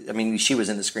remember, she was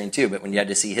in the screen too, but when you had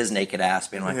to see his naked ass,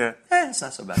 being like, it's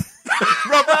not so bad.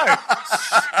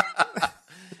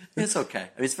 It's okay.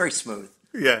 It's very smooth.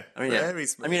 Yeah, very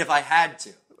smooth. If I had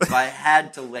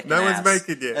to lick no an one's ass,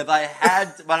 making you. If I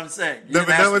had to, what I'm saying. No,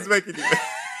 but no one's making you.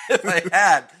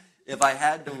 If I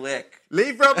had to lick.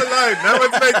 Leave Rob alone. No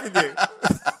one's making you.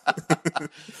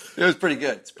 It was pretty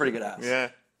good. It's a pretty good ass. Yeah.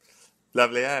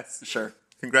 Lovely ass. Sure.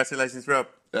 Congratulations, Rob.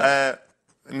 Yeah.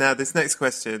 Now, this next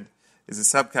question is a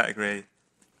subcategory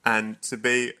And to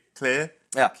be clear,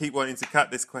 Yeah. I keep wanting to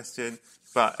cut this question,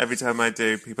 but every time I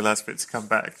do, people ask for it to come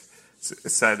back.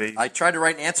 So I tried to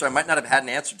write an answer. I might not have had an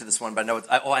answer to this one, but I know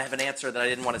I have an answer that I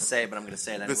didn't want to say, but I'm going to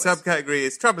say it the anyways. subcategory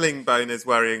is troubling boners,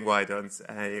 worrying wide-ons,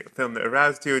 a film that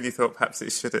aroused you and you thought perhaps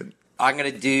it shouldn't. I'm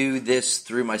going to do this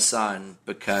through my son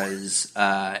because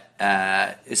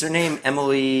is her name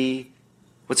Emily?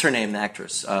 What's her name? The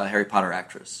actress, Harry Potter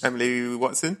actress. Emily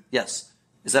Watson? Yes,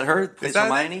 is that her? Plays that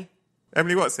Hermione.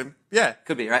 Emily Watson? Yeah.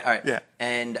 Could be right. All right. Yeah.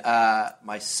 And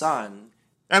my son.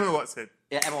 Emma Watson.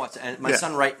 Yeah, Emma Watson. And my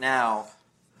son right now,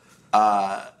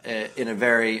 in a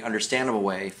very understandable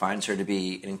way, finds her to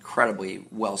be an incredibly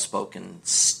well-spoken,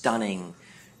 stunning,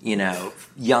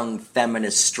 young,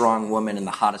 feminist, strong woman and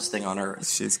the hottest thing on earth.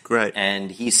 She's great.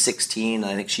 And he's 16, and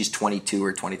I think she's 22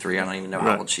 or 23. I don't even know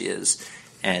how old she is.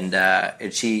 And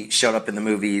she showed up in the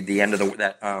movie, the end of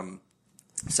that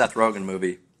Seth Rogen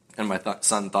movie, and my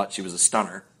son thought she was a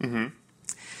stunner. Mm-hmm.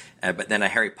 But then a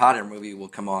Harry Potter movie will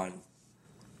come on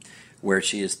where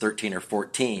she is 13 or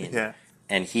 14,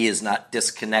 and he is not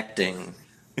disconnecting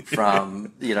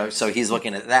from, so he's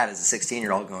looking at that as a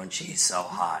 16-year-old going, she's so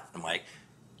hot. I'm like,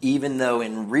 even though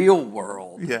in real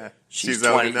world, she's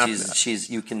 20,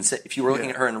 you can say, if you were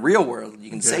looking at her in real world, you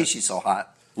can say she's so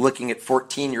hot. Looking at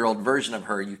 14-year-old version of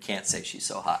her, you can't say she's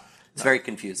so hot. It's very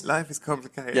confusing. Life is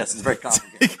complicated. Yes, it's very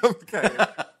complicated.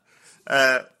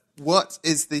 What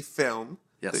is the film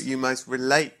that you most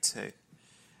relate to?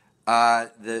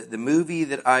 The movie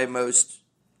that I most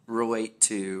relate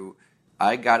to,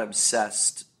 I got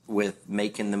obsessed with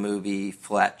making the movie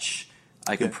Fletch.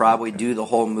 I could probably do the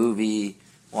whole movie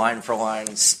line for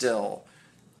line still,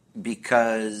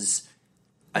 because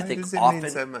I think often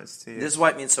mean so much to you? This is why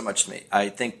it means so much to me. I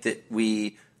think that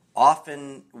we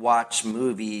often watch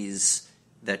movies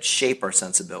that shape our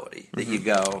sensibility. That you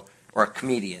go, or a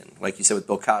comedian, like you said with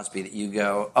Bill Cosby, that you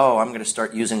go, oh, I'm going to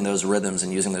start using those rhythms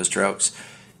and using those jokes.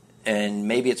 And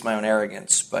maybe it's my own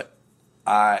arrogance, but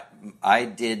I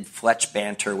did Fletch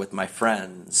banter with my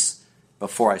friends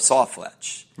before I saw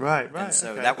Fletch. Right. And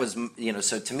so that was,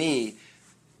 so to me,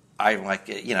 I like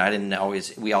it. I didn't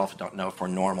always, we all don't know if we're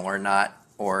normal or not,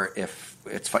 or if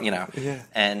it's fun,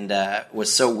 And it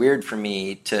was so weird for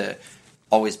me to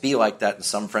always be like that. And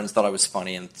some friends thought I was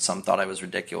funny and some thought I was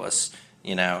ridiculous,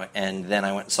 And then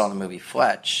I went and saw the movie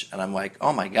Fletch, and I'm like,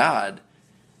 oh my God,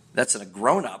 that's a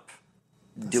grown-up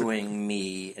doing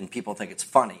me, and people think it's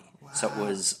funny. Wow. So it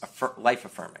was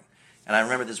life-affirming. And I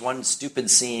remember there's one stupid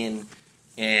scene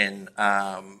in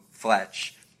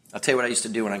Fletch. I'll tell you what I used to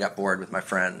do when I got bored with my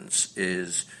friends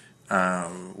is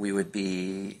we would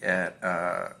be at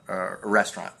a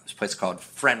restaurant. This place called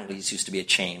Friendly's used to be a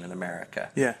chain in America.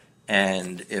 Yeah.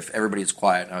 And if everybody's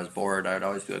quiet and I was bored, I would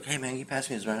always be like, hey, man, can you pass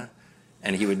me this man?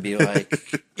 And he would be like,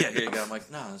 yeah, here you go. I'm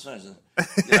like, no, that's not. And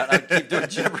I'd keep doing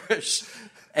gibberish.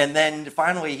 And then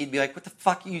finally he'd be like, what the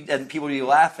fuck are you? And people would be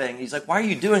laughing. He's like, why are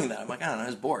you doing that? I'm like, I don't know, I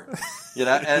was bored.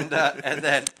 And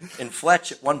then in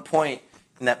Fletch at one point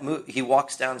in that he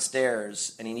walks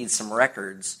downstairs and he needs some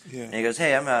records. Yeah. And he goes,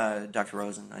 hey, I'm Dr.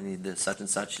 Rosen. I need this such and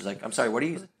such. She's like, I'm sorry, what are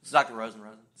you? It's Dr. Rosen.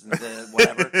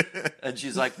 Whatever. And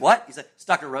she's like, what? He's like, it's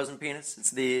Dr. Rosen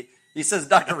penis. He says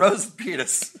Dr. Rosen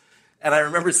penis. And I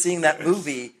remember seeing that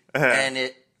movie and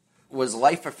it was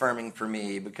life-affirming for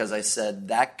me because I said,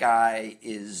 that guy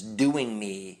is doing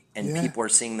me, and people are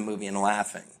seeing the movie and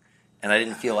laughing. And I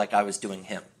didn't feel like I was doing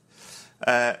him.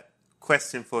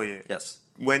 Question for you. Yes.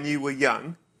 When you were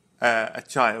young, a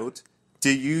child,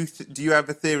 do you have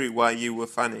a theory why you were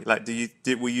funny? Like,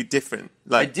 were you different?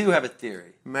 Like, I do have a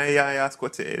theory. May I ask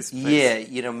what it is, please?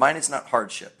 Yeah, mine is not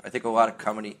hardship. I think a lot of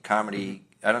comedy.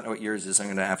 I don't know what yours is. I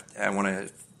want to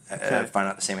find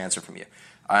out the same answer from you.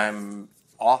 I'm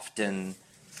often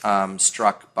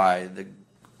struck by the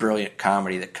brilliant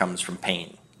comedy that comes from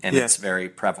pain, and it's very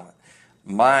prevalent.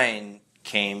 Mine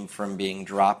came from being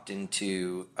dropped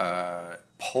into a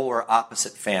polar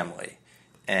opposite family,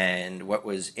 and what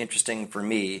was interesting for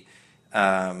me,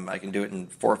 I can do it in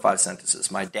 4 or 5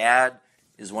 sentences. My dad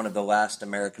is one of the last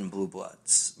American blue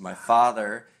bloods. My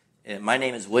father, my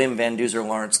name is William Van Duzer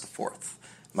Lawrence IV.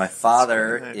 My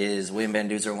father is William Van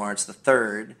Duzer Lawrence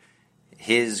III.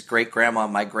 His great-grandma,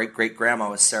 my great-great-grandma,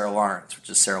 was Sarah Lawrence, which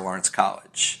is Sarah Lawrence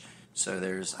College. So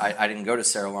I didn't go to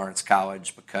Sarah Lawrence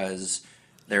College because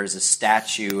there's a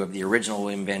statue of the original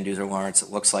William Van Duzer Lawrence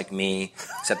that looks like me,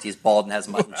 except he's bald and has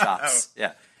mutton chops.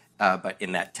 Yeah. But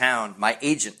in that town, my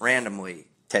agent randomly,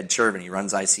 Ted Chervin, he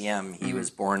runs ICM. He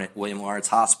was born at William Lawrence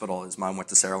Hospital. His mom went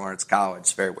to Sarah Lawrence College.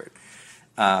 It's very weird.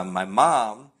 My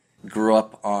mom grew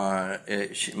up on,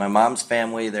 my mom's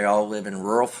family, they all live in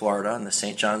rural Florida on the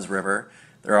St. Johns River.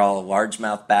 They're all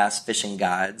largemouth bass fishing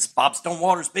guides. Bob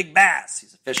Stonewater's Big Bass.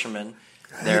 He's a fisherman.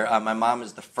 My mom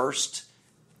is the first,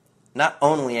 not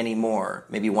only anymore,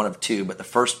 maybe one of two, but the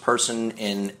first person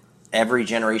in every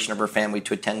generation of her family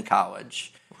to attend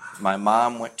college. My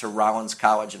mom went to Rollins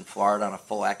College in Florida on a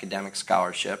full academic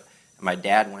scholarship. And my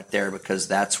dad went there because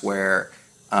that's where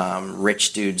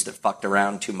rich dudes that fucked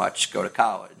around too much go to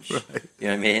college. Right. You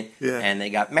know what I mean? Yeah. And they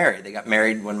got married. They got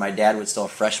married when my dad was still a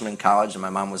freshman in college and my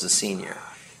mom was a senior.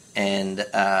 And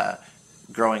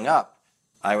growing up,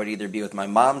 I would either be with my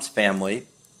mom's family,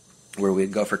 where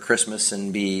we'd go for Christmas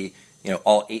and be,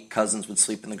 all 8 cousins would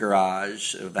sleep in the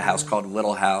garage of a house called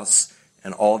Little House,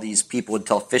 and all these people would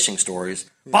tell fishing stories.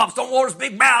 Yeah. Bob Stonewater's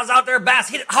Big Bass out there, bass,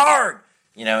 hit it hard!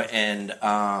 And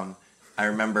I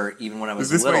remember even when I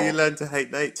was little... Is this where you learned to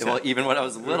hate nature? Well, even when I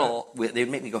was little, they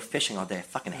would make me go fishing all day. I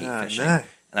fucking hate fishing. No.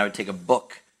 And I would take a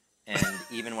book. And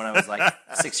even when I was like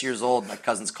 6 years old, my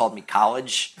cousins called me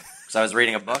college because I was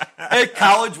reading a book. Hey,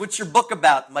 college, what's your book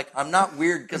about? I'm like, I'm not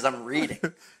weird because I'm reading.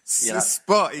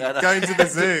 Spot, going to the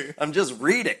zoo. I'm just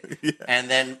reading. Yeah. And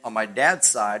then on my dad's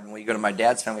side, when we go to my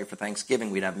dad's family for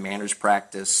Thanksgiving, we'd have manners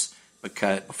practice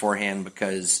beforehand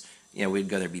because we'd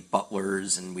go there be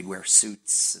butlers and we'd wear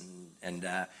suits and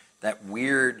that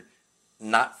weird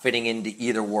not fitting into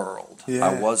either world. Yeah.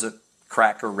 I wasn't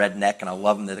cracker redneck, and I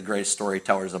love them. They're the greatest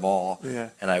storytellers of all. Yeah.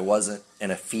 And I wasn't in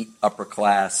a feat upper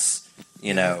class.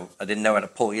 I didn't know how to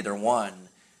pull either one,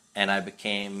 and I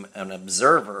became an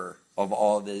observer of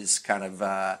all these kind of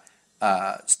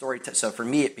so for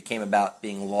me, it became about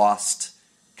being lost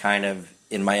kind of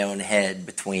in my own head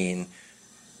between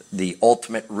the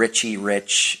ultimate Richie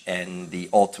rich and the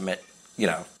ultimate,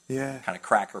 kind of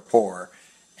cracker poor.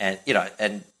 And,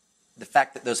 and the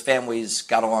fact that those families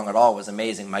got along at all was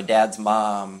amazing. My dad's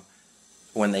mom,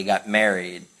 when they got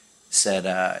married,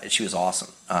 said she was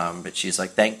awesome. But she's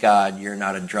like, thank God you're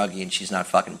not a druggie and she's not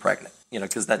fucking pregnant.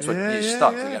 Because that's what she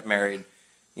thought. They got married.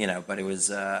 But it was...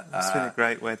 it's been a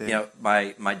great wedding.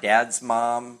 My dad's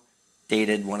mom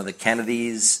dated one of the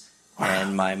Kennedys,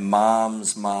 and my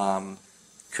mom's mom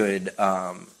could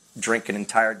drink an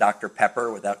entire Dr.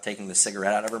 Pepper without taking the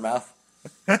cigarette out of her mouth.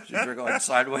 She'd drink going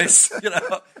sideways,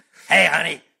 Hey,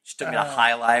 honey. She took me to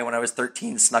High Lie when I was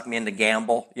 13, snuck me into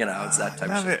Gamble. It's that type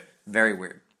of shit. Very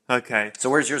weird. Okay. So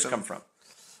where's yours come from?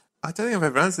 I don't think I've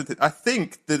ever answered it. I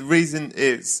think the reason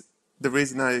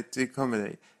I do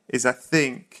comedy is I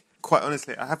think, quite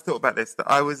honestly, I have thought about this, that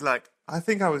I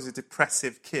think I was a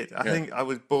depressive kid. I think I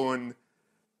was born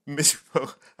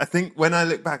miserable. I think when I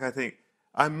look back, I think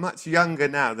I'm much younger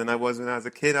now than I was when I was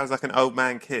a kid. I was like an old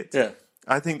man kid. Yeah.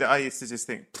 I think that I used to just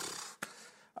think,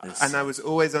 and I was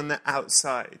always on the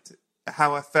outside.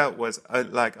 How I felt was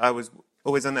like I was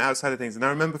always on the outside of things. And I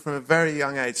remember from a very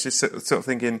young age just sort of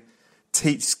thinking,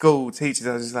 teachers,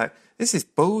 I was just like, this is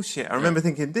bullshit. I remember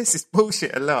thinking, this is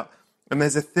bullshit a lot. And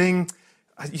there's a thing,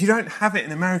 you don't have it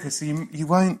in America, so you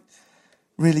won't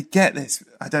really get this,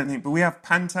 I don't think. But we have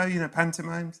panto,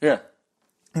 pantomimes. Yeah.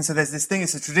 And so there's this thing,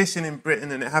 it's a tradition in Britain,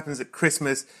 and it happens at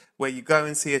Christmas, where you go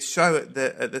and see a show at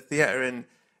the theatre, and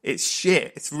it's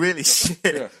shit. It's really shit.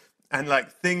 Yeah. And,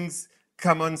 things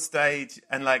come on stage,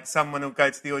 and, someone will go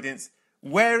to the audience,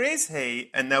 where is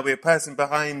he? And there'll be a person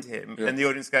behind him, and the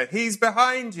audience go, he's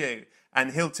behind you.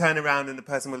 And he'll turn around and the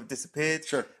person will have disappeared.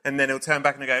 Sure. And then he'll turn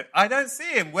back and go, I don't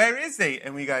see him. Where is he?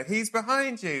 And we go, he's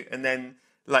behind you. And then,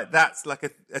 that's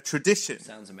a tradition.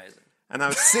 Sounds amazing. And I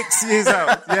was 6 years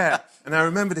old, yeah. And I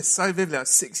remember this so vividly. I was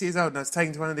 6 years old and I was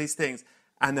taken to one of these things.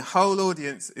 And the whole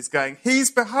audience is going,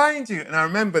 he's behind you. And I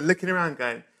remember looking around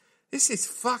going, this is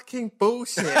fucking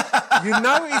bullshit. You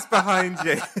know he's behind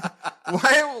you.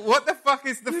 What the fuck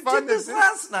is the fun? You did this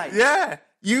last night. Yeah.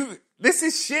 This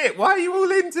is shit. Why are you all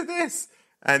into this?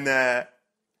 And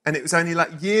it was only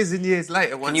years and years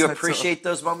later. Can you appreciate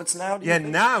those moments now?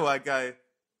 Now I go,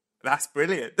 that's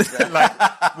brilliant.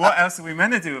 What else are we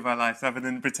meant to do with our lives other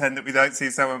than pretend that we don't see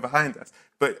someone behind us?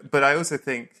 But I also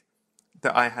think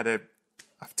that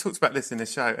I've talked about this in the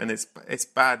show, and it's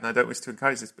bad, and I don't wish to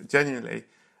encourage this, but genuinely,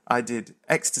 I did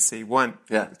ecstasy once,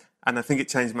 and I think it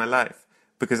changed my life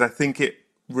because I think it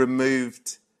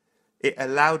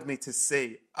allowed me to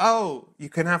see, you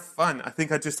can have fun. I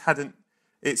think I just hadn't,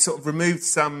 it sort of removed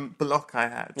some block I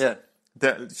had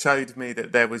that showed me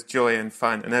that there was joy and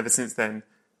fun. And ever since then,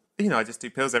 I just do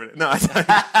pills every day. No, I don't.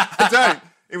 I don't.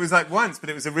 It was once,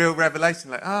 but it was a real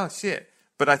revelation. Shit.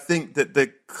 But I think that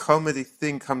the comedy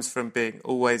thing comes from being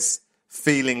always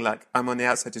feeling like I'm on the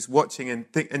outside, just watching and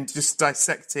just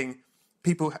dissecting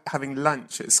people having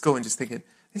lunch at school and just thinking,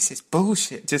 this is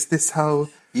bullshit. Just this whole...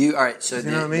 all right, so you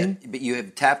know what I mean? But you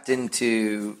have tapped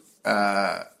into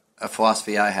a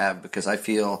philosophy I have because I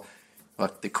feel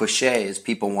look, the cliche is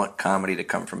people want comedy to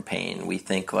come from pain. We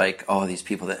think like, oh, these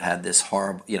people that had this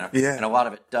horrible, and a lot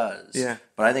of it does. Yeah.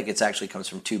 But I think it actually comes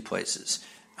from two places.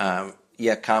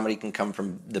 Comedy can come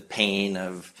from the pain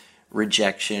of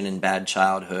rejection and bad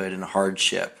childhood and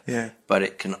hardship. Yeah. But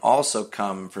it can also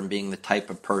come from being the type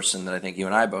of person that I think you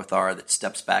and I both are, that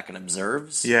steps back and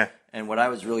observes. Yeah. And what I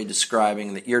was really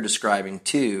describing, that you're describing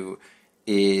too,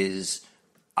 is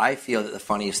I feel that the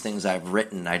funniest things I've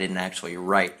written, I didn't actually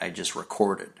write, I just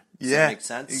recorded. Does that make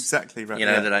sense? Exactly right.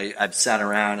 That I've sat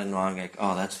around and I'm like,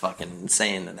 oh, that's fucking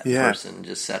insane that person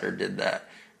just said or did that.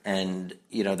 And,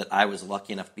 that I was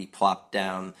lucky enough to be plopped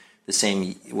down the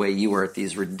same way you were at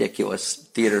these ridiculous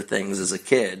theater things as a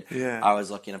kid. Yeah. I was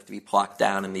lucky enough to be plopped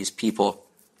down, and these people,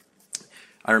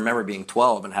 I remember being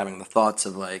 12 and having the thoughts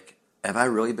of like, have I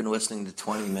really been listening to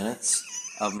 20 minutes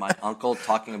of my uncle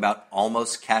talking about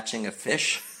almost catching a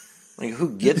fish? Like, who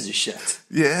gives a shit?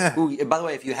 Yeah. By the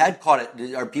way, if you had caught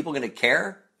it, are people going to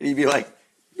care? You'd be like,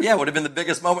 yeah, it would have been the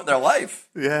biggest moment in their life.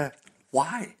 Yeah.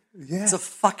 Why? Yeah.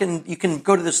 It's you can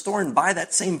go to the store and buy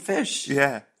that same fish.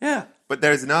 Yeah. Yeah. But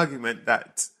there's an argument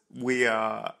that we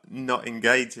are not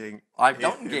engaging. I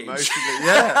don't engage. Emotionally.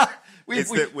 Yeah.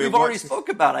 We've already spoke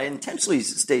about it. I intentionally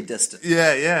stay distant.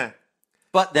 Yeah, yeah.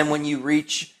 But then when you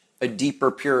reach a deeper,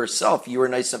 purer self, you were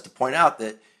nice enough to point out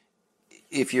that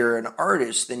if you're an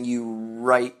artist, then you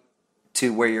write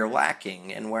to where you're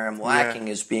lacking. And where I'm lacking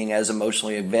is being as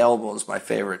emotionally available as my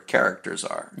favorite characters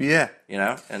are. Yeah.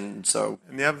 And so...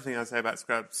 And the other thing I'd say about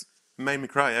Scrubs, it made me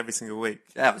cry every single week.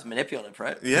 Yeah, it was manipulative,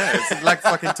 right? Yeah, it's like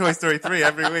fucking Toy Story 3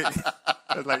 every week.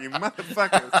 I was like, you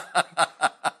motherfuckers.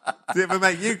 Did it ever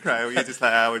make you cry, or were you just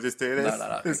like, we'll just do this?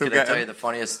 No. Can I tell you the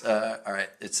funniest... all right,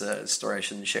 it's a story I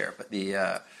shouldn't share, but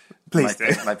Please do.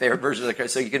 My favorite version of the...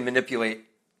 So you can manipulate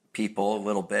people a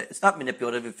little bit. It's not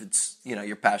manipulative if it's,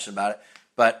 you're passionate about it.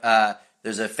 But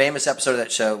there's a famous episode of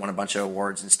that show, won a bunch of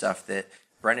awards and stuff, that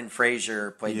Brendan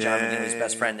Fraser played John McGinley's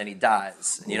best friend, and he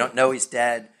dies. And you don't know he's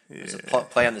dead. There's a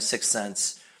play on The Sixth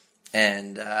Sense.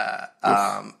 And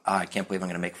I can't believe I'm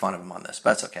going to make fun of him on this,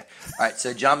 but that's okay. All right,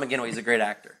 so John McGinley, he's a great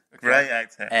actor. Okay? Great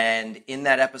actor. And in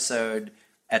that episode,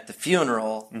 at the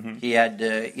funeral, he had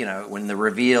to, when the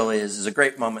reveal is a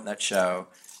great moment in that show,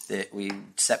 that we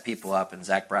set people up, and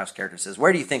Zach Braff's character says,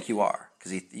 where do you think you are?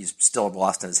 Because he's still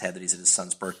lost in his head that he's at his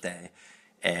son's birthday.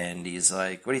 And he's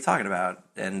like, what are you talking about?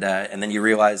 And then you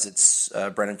realize it's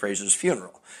Brendan Fraser's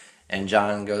funeral. And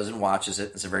John goes and watches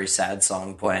it. It's a very sad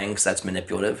song playing, because that's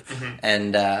manipulative.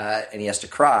 And he has to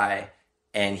cry,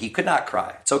 and he could not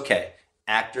cry. It's okay.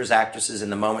 Actors, actresses, in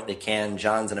the moment they can.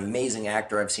 John's an amazing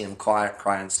actor. I've seen him cry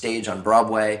on stage on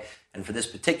Broadway. And for this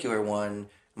particular one,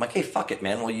 I'm like, hey, fuck it,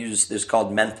 man. We'll use this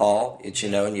called menthol. It's,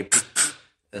 and you,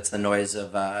 that's the noise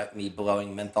of me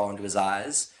blowing menthol into his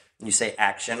eyes. And you say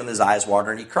action, and his eyes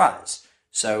water, and he cries.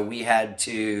 So we had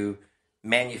to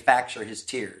manufacture his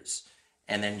tears.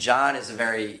 And then John is a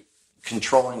very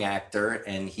controlling actor,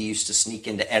 and he used to sneak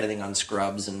into editing on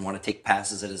Scrubs and want to take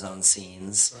passes at his own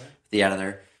scenes, the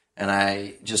editor. And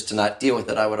I, just to not deal with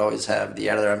it, I would always have the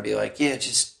editor and be like, yeah,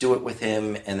 just do it with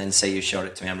him, and then say you showed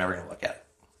it to me. I'm never going to look at it.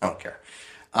 I don't care.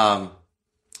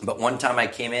 But one time I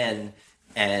came in,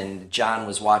 and John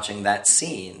was watching that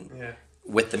scene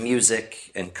with the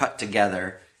music and cut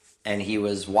together, and he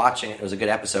was watching it. It was a good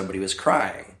episode, but he was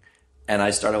crying. And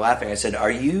I started laughing. I said, are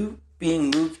you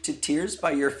being moved to tears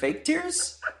by your fake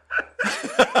tears?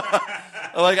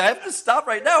 I'm like, I have to stop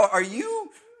right now. Are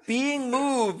you being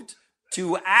moved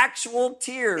to actual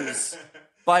tears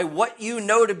by what you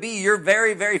know to be your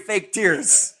very, very fake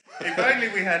tears? If only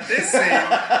we had this scene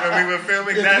when we were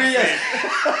filming that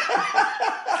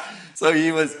scene. So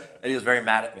he was very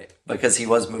mad at me because he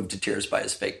was moved to tears by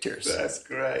his fake tears. That's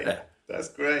great. Yeah. That's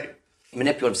great.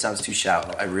 Manipulative sounds too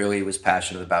shallow. I really was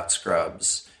passionate about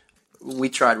Scrubs. We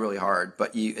tried really hard,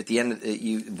 but at the end,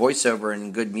 voiceover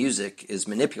and good music is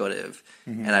manipulative.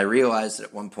 And I realized it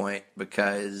at one point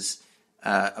because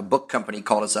a book company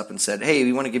called us up and said, hey,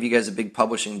 we want to give you guys a big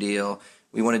publishing deal.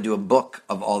 We want to do a book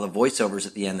of all the voiceovers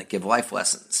at the end that give life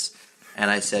lessons.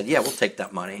 And I said, yeah, we'll take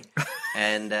that money.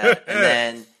 And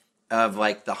then of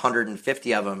like the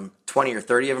 150 of them, 20 or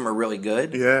 30 of them are really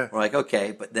good. Yeah. We're like,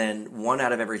 okay, but then 1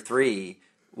 out of every 3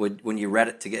 when you read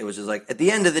it together, it was just like, at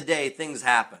the end of the day, things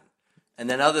happen. And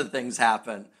then other things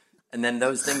happen. And then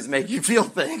those things make you feel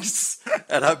things.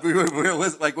 And we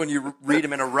were like, when you read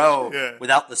them in a row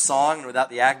without the song and without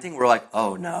the acting, we're like,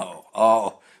 oh no.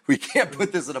 Oh, we can't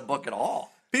put this in a book at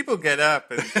all. People get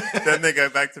up and then they go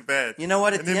back to bed. You know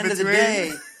what? At the end of the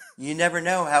day, you never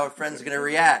know how a friend's going to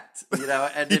react.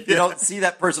 And if you don't see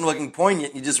that person looking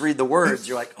poignant, you just read the words.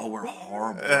 You're like, oh, we're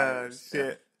horrible.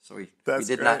 Shit. So we did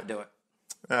great. not do it.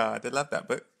 Oh, I love that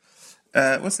book.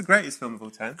 What's the greatest film of all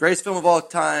time? Greatest film of all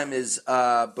time is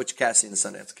Butch Cassidy and the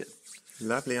Sundance Kid.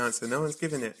 Lovely answer. No one's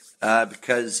given it.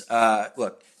 Because,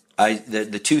 look,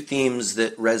 the two themes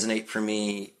that resonate for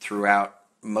me throughout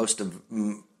most of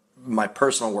my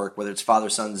personal work, whether it's father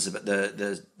sons,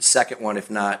 the second one,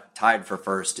 if not tied for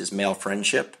first, is male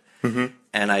friendship. Mm-hmm.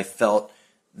 And I felt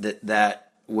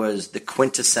that was the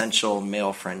quintessential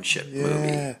male friendship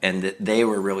movie, and that they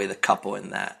were really the couple in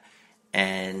that.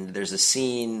 And there's a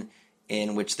scene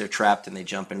in which they're trapped and they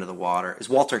jump into the water. Is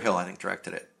Walter Hill, I think,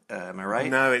 directed it. Am I right?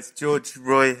 No, it's George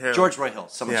Roy Hill. George Roy Hill.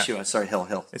 Someone's shoe. Sorry,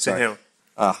 Hill. It's Sorry. a Hill.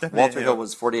 Walter Hill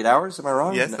was 48 Hours. Am I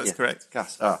wrong? Yes, that's correct.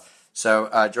 Gosh.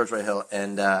 So George Roy Hill,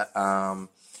 and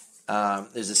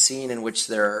there's a scene in which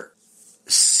they're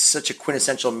such a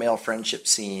quintessential male friendship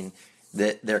scene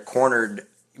that they're cornered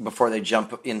before they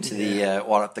jump into the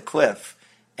water up the cliff.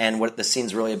 And what the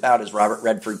scene's really about is Robert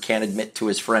Redford can't admit to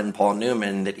his friend Paul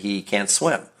Newman that he can't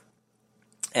swim.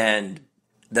 And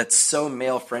that's so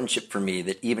male friendship for me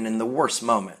that even in the worst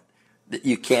moment, that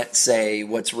you can't say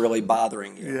what's really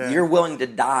bothering you. Yeah. You're willing to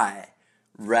die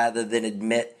rather than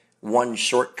admit one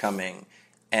shortcoming.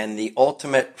 And the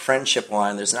ultimate friendship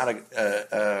line, there's not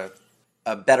a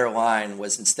better line,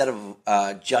 was instead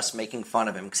of just making fun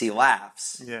of him, because he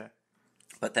laughs. Yeah.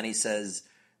 But then he says,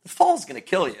 the fall's going to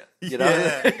kill you. You know?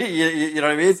 Yeah. you know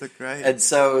what I mean? That's great. And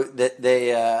so that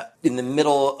they, in the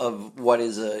middle of what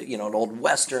is an old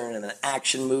Western and an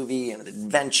action movie and an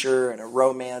adventure and a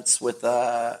romance with,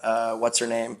 what's her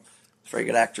name? Very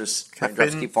good actress. My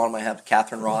drops keep falling in my head.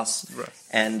 Catherine Ross.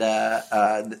 And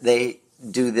they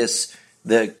do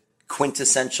the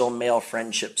quintessential male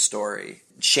friendship story.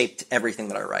 Shaped everything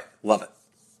that I write. Love it.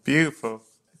 Beautiful.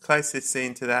 The closest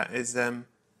scene to that is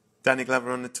Danny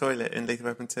Glover on the toilet in Lethal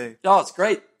Weapon 2. Oh, it's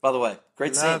great, by the way.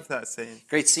 Great scene. Love that scene.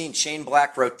 Great scene. Shane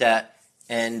Black wrote that,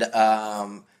 and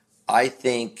I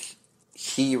think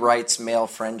he writes male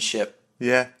friendship.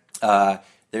 Yeah.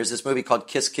 There's this movie called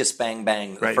Kiss Kiss Bang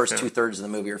Bang. The first 2/3 of the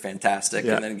movie are fantastic,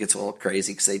 and then it gets a little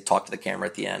crazy because they talk to the camera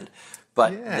at the end.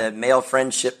 But the male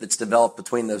friendship that's developed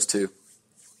between those two,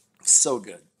 so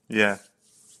good. Yeah,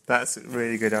 that's a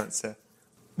really good answer.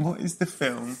 What is the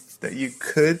film that you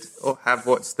could or have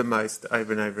watched the most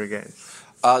over and over again?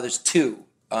 There's two.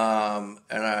 And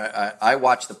I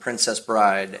watch The Princess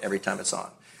Bride every time it's on.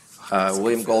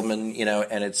 William Goldman,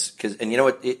 and it's because, and you know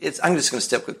what? I'm just going to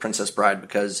stick with Princess Bride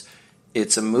because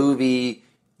it's a movie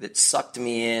that sucked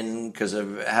me in because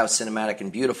of how cinematic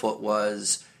and beautiful it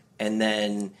was, and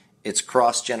then it's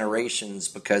cross generations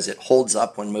because it holds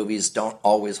up when movies don't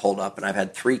always hold up. And I've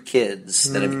had 3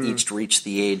 kids that have each reached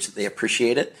the age that they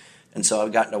appreciate it, and so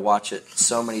I've gotten to watch it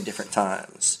so many different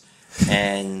times.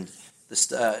 And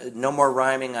no more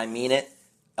rhyming, I mean it.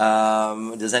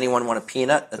 Does anyone want a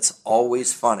peanut? That's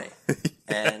always funny.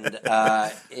 And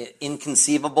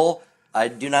inconceivable. I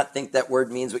do not think that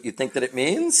word means what you think that it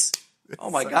means. Oh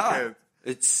my God. Good.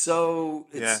 It's so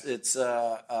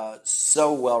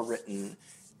so well written.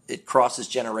 It crosses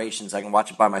generations. I can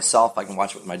watch it by myself. I can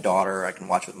watch it with my daughter. I can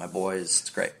watch it with my boys. It's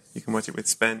great. You can watch it with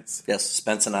Spence. Yes,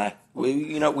 Spence and I.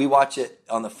 We watch it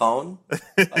on the phone.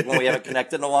 Like when we haven't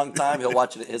connected in a long time, he'll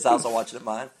watch it at his house. I'll watch it at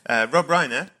mine. Rob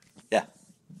Reiner. Yeah.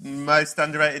 Most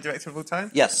underrated director of all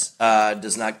time? Yes.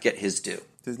 Does not get his due.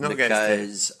 Does not get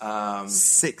his due.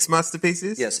 6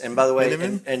 masterpieces? Yes. And by the way,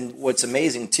 and what's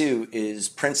amazing too is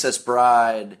Princess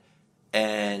Bride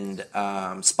and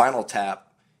Spinal Tap,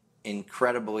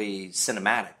 incredibly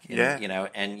cinematic.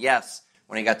 And yes,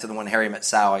 when you got to the one Harry Met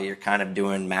Sally, you're kind of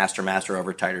doing master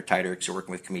over tighter because you're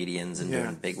working with comedians and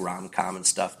doing big rom-com and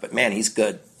stuff. But man, he's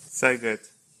good. So good.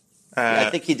 I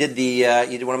think he did he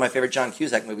did one of my favorite John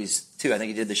Cusack movies too. I think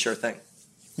he did The Sure Thing.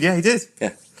 Yeah, he did.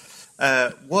 Yeah.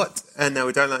 And no,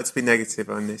 we don't like to be negative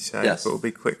on this show, but we'll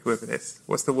be quick with this.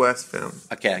 What's the worst film?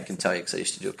 Okay, I can tell you because I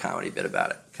used to do a comedy bit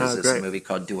about it. Because there's a movie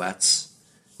called Duets.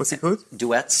 What's it called?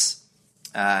 Duets.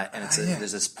 And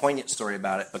there's this poignant story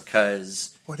about it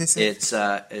because what is it?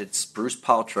 It's Bruce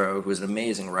Paltrow, who's an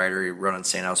amazing writer. He wrote on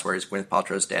St. Elsewhere. He's Gwyneth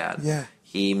Paltrow's dad. Yeah.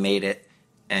 He made it,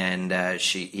 and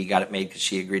he got it made because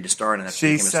she agreed to star in it.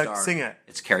 She's a singer.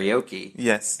 It's karaoke.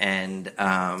 Yes. And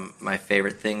my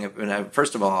favorite thing,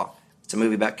 first of all, it's a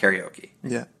movie about karaoke.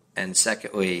 Yeah. And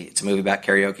secondly, it's a movie about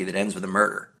karaoke that ends with a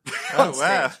murder. Oh,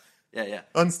 wow. Yeah.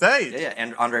 On stage? Yeah.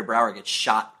 And Andre Braugher gets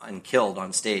shot and killed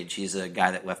on stage. He's a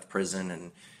guy that left prison.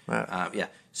 And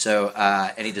So,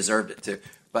 and he deserved it too.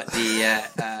 But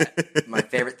my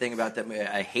favorite thing about that movie,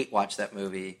 I hate watch that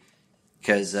movie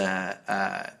because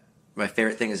my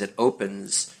favorite thing is it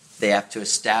opens, they have to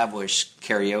establish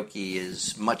karaoke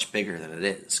is much bigger than it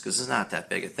is because it's not that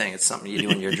big a thing. It's something you do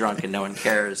when you're drunk and no one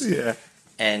cares. Yeah.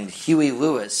 And Huey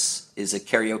Lewis is a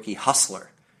karaoke hustler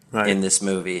in this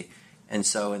movie. And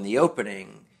so in the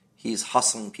opening, he's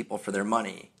hustling people for their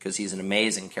money because he's an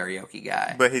amazing karaoke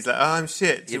guy. But he's like, oh, I'm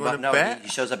shit. Do you want to bet? He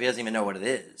shows up, he doesn't even know what it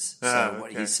is. So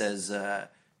he says,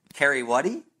 Carrie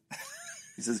Whatty?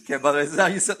 He says, by the way, this is how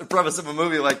you set the premise of a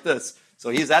movie like this.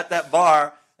 So he's at that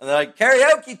bar, and they're like,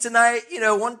 karaoke tonight,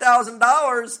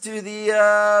 $1,000 to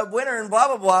the winner and blah,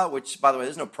 blah, blah, which, by the way,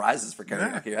 there's no prizes for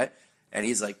karaoke, right? And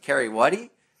he's like, Carrie Whatty?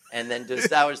 And then to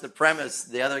establish the premise,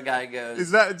 the other guy goes...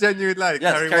 Is that a genuine line?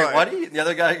 Yes, Carrie Whatty? And the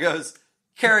other guy goes,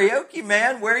 karaoke,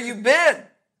 man, where you been?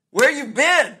 Where you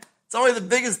been? It's only the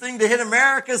biggest thing to hit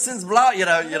America since blah, you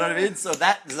know what I mean? So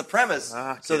that is the premise.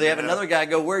 So they have another guy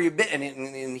go, where you been?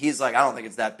 And he's like, I don't think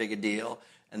it's that big a deal.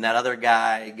 And that other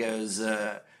guy goes,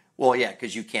 well, yeah,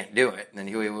 because you can't do it. And then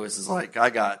Huey Lewis is like, I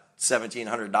got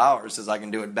 $1,700, says I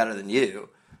can do it better than you.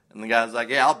 And the guy's like,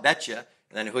 yeah, I'll bet you.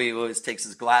 And then Huey Lewis takes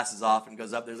his glasses off and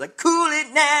goes up there. He's like, cool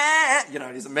it now.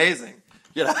 And he's amazing.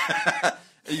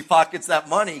 He pockets that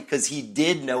money because he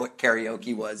did know what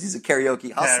karaoke was. He's a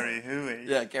karaoke hustler. Carrie Huey.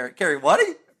 Yeah, Carrie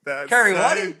Whatty? That's Carrie so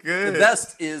Whatty? good. The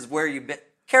best is where you been.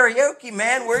 Karaoke,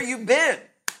 man, where you been?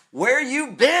 Where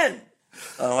you been?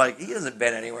 I'm like, he hasn't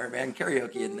been anywhere, man.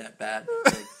 Karaoke isn't that bad.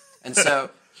 And so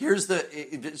here's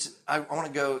I want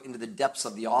to go into the depths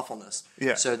of the awfulness.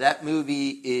 Yeah. So that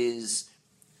movie is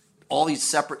all these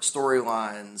separate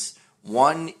storylines.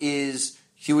 One is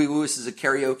Huey Lewis is a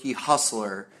karaoke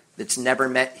hustler that's never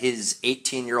met his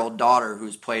 18-year-old daughter,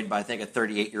 who's played by, I think, a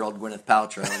 38-year-old Gwyneth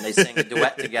Paltrow, and they sing a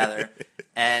duet together.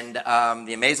 And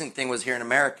the amazing thing was here in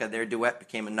America, their duet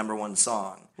became a #1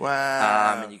 song.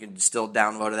 Wow. And you can still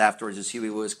download it afterwards. It's Huey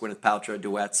Lewis, Gwyneth Paltrow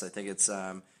duets. I think it's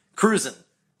Cruisin'.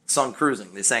 Song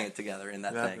Cruising. They sang it together in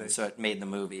that thing. So it made the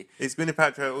movie. Is Gwyneth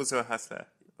Paltrow also a hustler?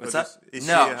 What's that? Is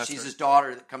No, she she's his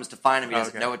daughter that comes to find him. He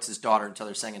doesn't okay. know it's his daughter until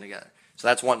they're singing together. So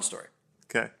that's one story.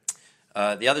 Okay.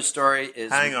 The other story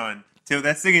is... Hang on. Till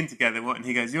they're singing together, what? And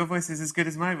he goes, your voice is as good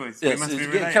as my voice. Yes, We must be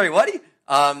related. Carrie Whatty?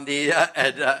 And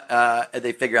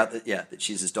they figure out that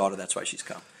she's his daughter. That's why she's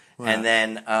come. Wow. And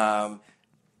then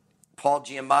Paul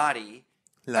Giamatti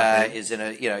is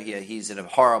in he's in a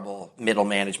horrible middle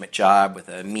management job with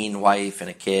a mean wife and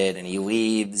a kid, and he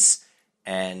leaves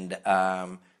and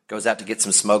goes out to get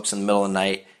some smokes in the middle of the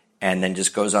night, and then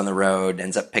just goes on the road,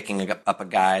 ends up picking up a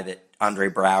guy that Andre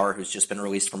Braugher, who's just been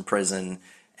released from prison,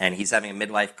 and he's having a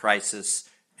midlife crisis,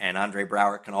 and Andre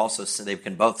Braugher they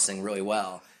can both sing really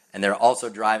well. And they're also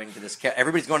driving to this.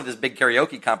 Everybody's going to this big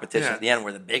karaoke competition at the end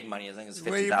where the big money is. I think it's a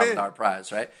 $50,000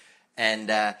 prize, right?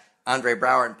 And Andre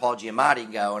Braugher and Paul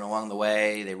Giamatti go, and along the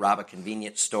way they rob a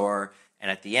convenience store. And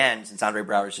at the end, since Andre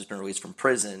Braugher's just been released from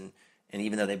prison, and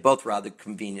even though they both robbed the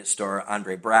convenience store,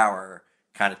 Andre Braugher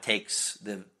kind of takes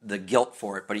the guilt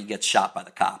for it, but he gets shot by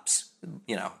the cops,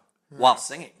 while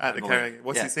singing. At the karaoke.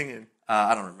 What's he singing?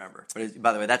 I don't remember. But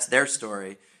by the way, that's their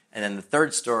story. And then the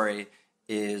third story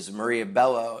is Maria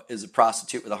Bello is a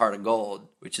prostitute with a heart of gold,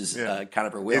 which is kind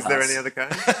of her wheelhouse. Is there any other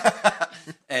kind?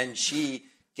 And she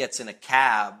gets in a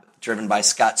cab driven by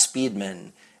Scott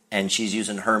Speedman, and she's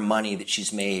using her money that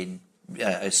she's made,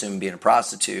 I assume being a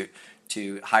prostitute,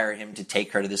 to hire him to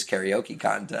take her to this karaoke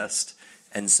contest.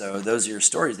 And so those are your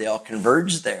stories. They all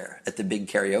converge there at the big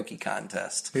karaoke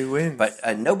contest. Who wins? But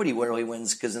nobody really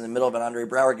wins because in the middle of it, Andre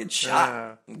Braugher gets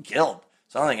shot and killed.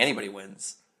 So I don't think anybody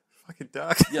wins. Fucking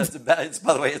dark. Yeah,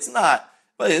 by the way, it's not.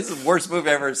 But this is the worst movie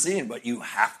I've ever seen, but you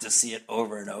have to see it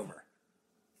over and over.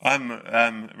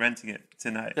 I'm renting it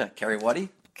tonight. Yeah, Carrie Whatty?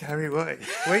 Carrie Whatty.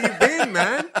 Where you been,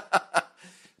 man?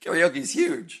 Karaoke's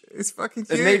huge. It's fucking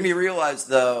huge. It made me realize,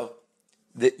 though,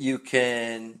 that you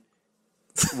can...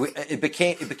 It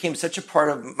became such a part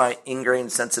of my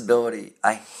ingrained sensibility.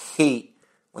 I hate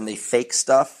when they fake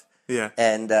stuff. Yeah.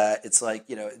 And it's like,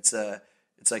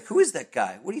 it's like, who is that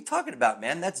guy? What are you talking about,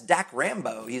 man? That's Dak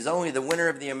Rambo. He's only the winner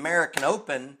of the American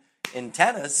Open in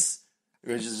tennis,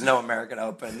 which is no American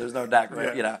Open. There's no Dak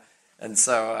Rambo, And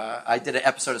so I did an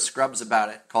episode of Scrubs about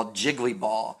it called Jiggly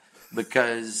Ball,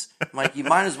 because I'm like, you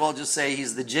might as well just say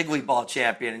he's the Jiggly Ball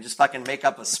champion and just fucking make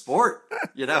up a sport.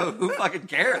 Who fucking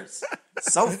cares?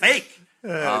 It's so fake.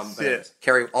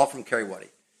 All from Carrie Whatty.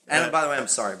 And by the way, I'm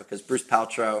sorry, because Bruce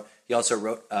Paltrow, he also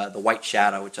wrote The White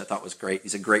Shadow, which I thought was great.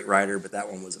 He's a great writer, but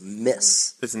that one was a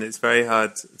miss. Listen, it's very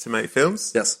hard to make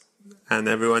films. Yes. And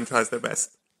everyone tries their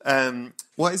best.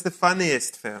 What is the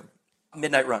funniest film?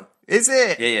 Midnight Run. Is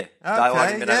it? Yeah. Okay,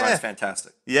 Dialogue in Midnight Run is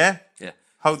fantastic. Yeah? Yeah.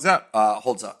 Holds up?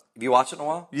 Holds up. Have you watched it in a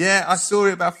while? Yeah, I saw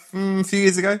it about a few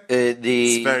years ago.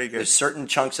 It's very good. There's certain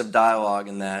chunks of dialogue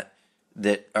in that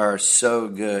are so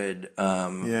good.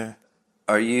 Yeah.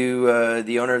 Are you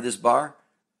the owner of this bar?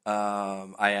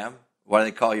 I am. Why do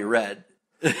they call you Red?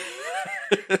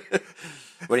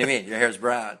 What do you mean? Your hair's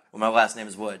brown. Well, my last name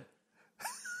is Wood.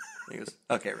 He goes,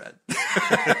 okay, Red.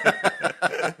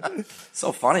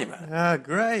 So funny, man. Ah,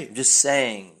 great. I'm just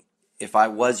saying, if I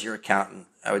was your accountant,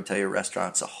 I would tell you a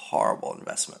restaurant's a horrible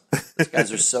investment. These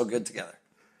guys are so good together.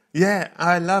 Yeah,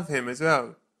 I love him as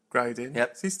well, Grodin.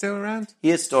 Yep. Is he still around? He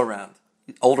is still around.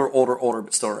 Older,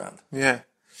 but still around. Yeah.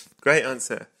 Great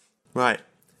answer. Right.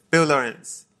 Bill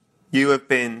Lawrence, you have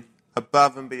been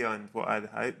above and beyond what I'd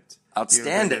hoped.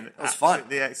 Outstanding. It was fun.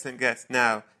 Absolutely excellent guest.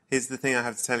 Now, here's the thing I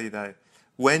have to tell you, though.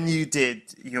 When you did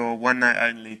your one night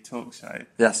only talk show,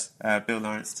 yes, Bill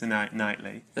Lawrence Tonight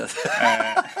Nightly, yes.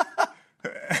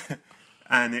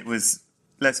 And it was,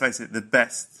 let's face it, the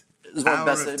best It was one of the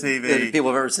best TV that people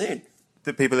have ever seen.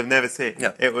 that people have never seen.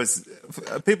 Yeah. It was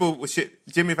people were shit.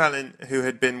 Jimmy Fallon, who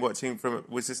had been watching from,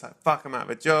 was just like, "Fuck, I'm out of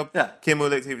a job." Yeah. Kimmel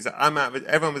looked, he was like, "I'm out of it."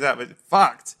 Everyone was out of it.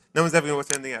 Fucked. No one's ever going to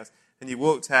watch anything else. And you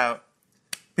walked out.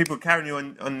 People were carrying you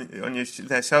on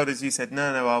their shoulders. You said,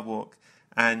 "No, I'll walk."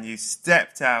 And you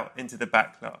stepped out into the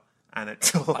back lot, and a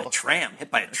door.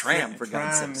 Hit by a tram, for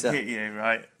God's sake. Hit you,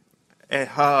 right?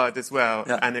 Hard as well,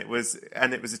 Yeah. and it was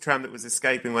a tram that was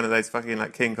escaping one of those fucking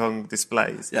like King Kong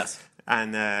displays. Yes.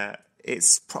 And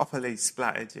it's properly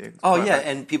splattered you. Oh, Quite yeah, bad.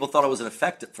 and people thought it was an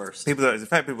effect at first. People thought it was a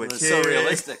fact. People were It was cheering. so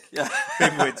realistic. Yeah.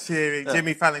 People were cheering.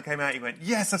 Jimmy Fallon came out. He went,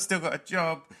 "Yes, I've still got a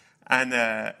job." And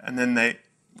then they.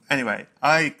 Anyway,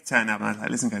 I turned up and I was like,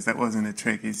 "Listen, guys, that wasn't a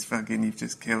trick. You've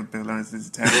just killed Bill Lawrence. This is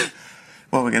terrible.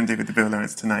 What we're going to do with the Bill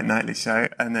Lawrence Tonight Nightly show?"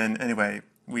 And then anyway,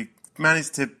 we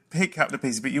managed to pick up the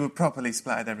pieces, but you were properly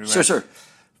splattered everywhere. Sure.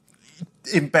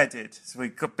 Embedded. So we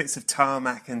got bits of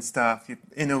tarmac and stuff. You're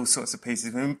in all sorts of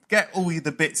pieces. We get all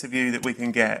the bits of you that we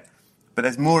can get, but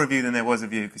there's more of you than there was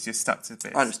of you because you're stuck to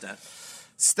bits. I understand.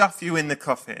 Stuff you in the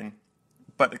coffin,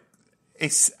 but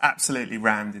it's absolutely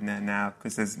rammed in there now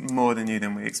because there's more than you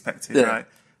than we expected, Yeah. right?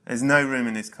 There's no room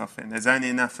in this coffin. There's only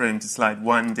enough room to slide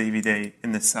one DVD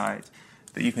in the side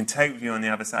that you can take with you on the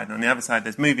other side. And on the other side,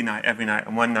 there's movie night every night,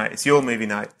 and one night it's your movie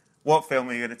night. What film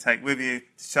are you going to take with you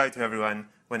to show to everyone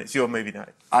when it's your movie night?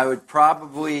 I would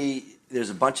probably...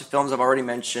 There's a bunch of films I've already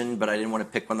mentioned, but I didn't want to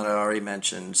pick one that I already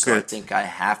mentioned. So Good. I think I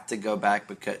have to go back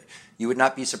because you would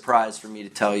not be surprised for me to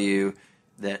tell you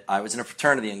that I was in a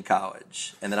fraternity in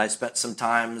college and that I spent some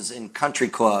times in country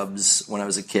clubs when I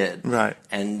was a kid. Right.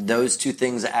 And those two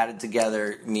things added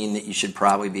together mean that you should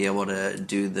probably be able to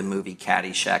do the movie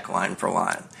Caddyshack line for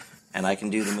line. And I can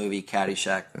do the movie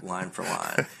Caddyshack line for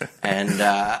line. And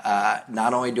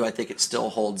not only do I think it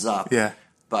still holds up, Yeah.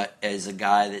 but as a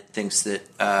guy that thinks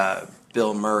that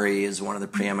Bill Murray is one of the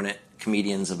preeminent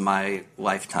comedians of my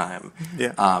lifetime,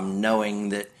 knowing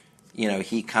that,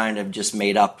 he kind of just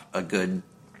made up a good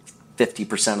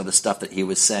 50% of the stuff that he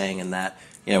was saying, and that,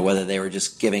 whether they were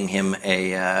just giving him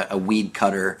a weed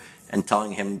cutter and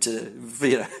telling him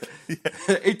to,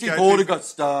 18 hole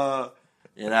Augusta,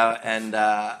 and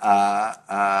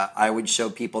I would show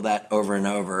people that over and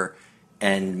over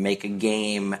and make a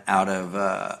game out of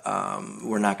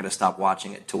we're not going to stop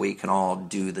watching it till we can all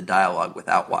do the dialogue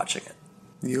without watching it.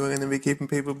 You are going to be keeping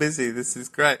people busy. This is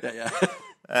great.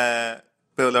 Yeah.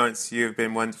 Bill Lawrence, you have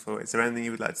been wonderful. Is there anything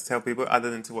you would like to tell people other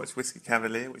than to watch Whiskey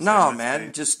Cavalier? Which No, they man.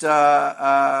 must do? Just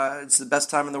it's the best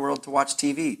time in the world to watch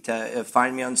TV. To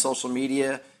find me on social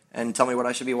media and tell me what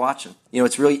I should be watching.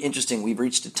 It's really interesting. We've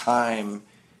reached a time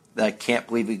that I can't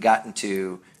believe we've gotten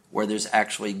to where there's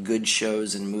actually good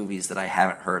shows and movies that I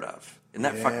haven't heard of. Isn't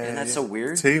that so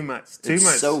weird? Too much.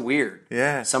 It's so weird.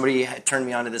 Yeah. Somebody turned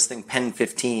me on to this thing, Pen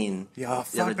 15. Yeah,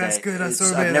 the other fuck, that's day. good. I saw a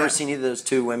bit I've of never that. seen either of those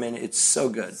two women. It's so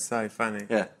good. So funny.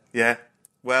 Yeah. Yeah.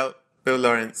 Well, Bill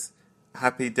Lawrence,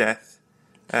 happy death.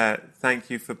 Thank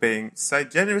you for being so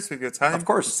generous with your time. Of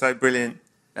course. So brilliant.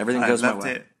 Everything I goes my loved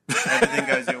way. it. Everything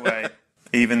goes your way.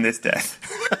 Even this death.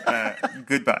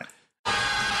 Goodbye.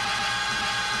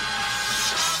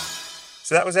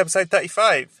 So that was episode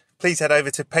 35. Please head over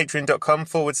to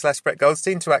patreon.com/Brett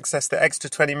Goldstein to access the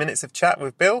extra 20 minutes of chat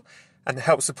with Bill and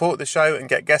help support the show and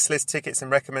get guest list tickets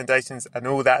and recommendations and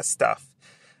all that stuff.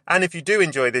 And if you do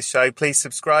enjoy this show, please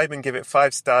subscribe and give it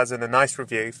 5 stars and a nice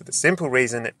review for the simple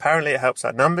reason apparently it helps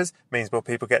our numbers, means more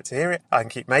people get to hear it, I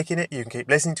can keep making it, you can keep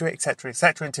listening to it, etc.,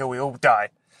 until we all die.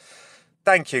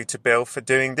 Thank you to Bill for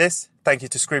doing this. Thank you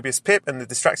to Scroobius Pip and the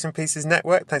Distraction Pieces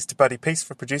Network. Thanks to Buddy Peace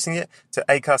for producing it, to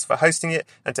Acast for hosting it,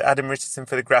 and to Adam Richardson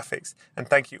for the graphics. And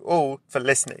thank you all for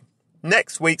listening.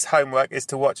 Next week's homework is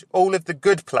to watch all of The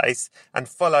Good Place and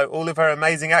follow all of her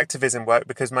amazing activism work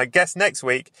because my guest next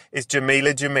week is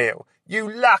Jamila Jamil. You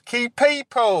lucky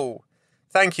people!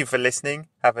 Thank you for listening.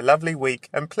 Have a lovely week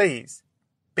and please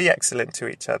be excellent to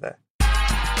each other.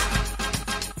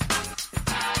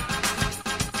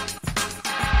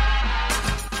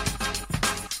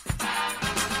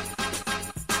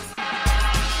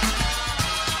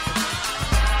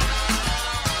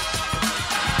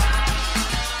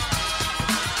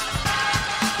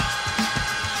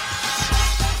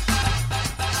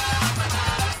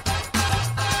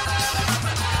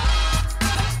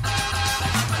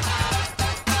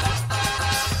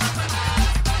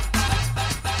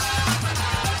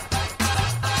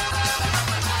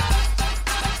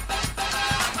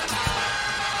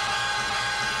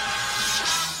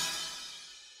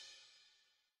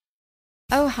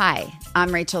 Oh, hi,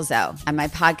 I'm Rachel Zoe, and my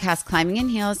podcast, Climbing in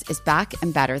Heels, is back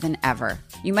and better than ever.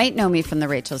 You might know me from the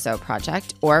Rachel Zoe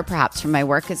Project, or perhaps from my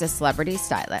work as a celebrity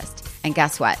stylist. And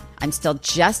guess what? I'm still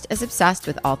just as obsessed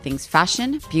with all things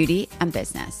fashion, beauty, and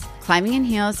business. Climbing in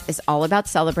Heels is all about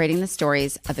celebrating the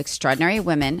stories of extraordinary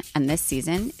women, and this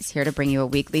season is here to bring you a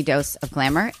weekly dose of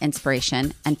glamour,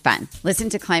 inspiration, and fun. Listen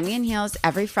to Climbing in Heels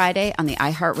every Friday on the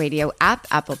iHeartRadio app,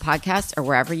 Apple Podcasts, or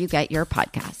wherever you get your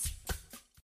podcasts.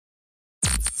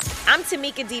 I'm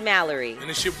Tamika D. Mallory. And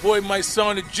it's your boy, my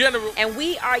son, the General. And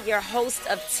we are your hosts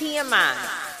of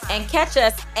TMI. And catch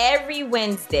us every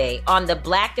Wednesday on the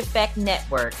Black Effect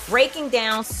Network, breaking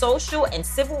down social and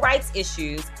civil rights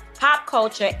issues, pop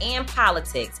culture, and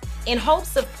politics in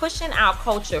hopes of pushing our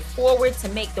culture forward to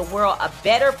make the world a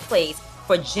better place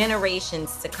for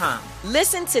generations to come.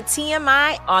 Listen to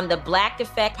TMI on the Black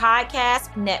Effect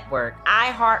Podcast Network,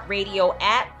 iHeartRadio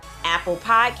app, Apple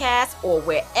Podcasts, or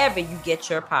wherever you get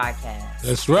your podcasts.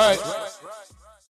 That's right.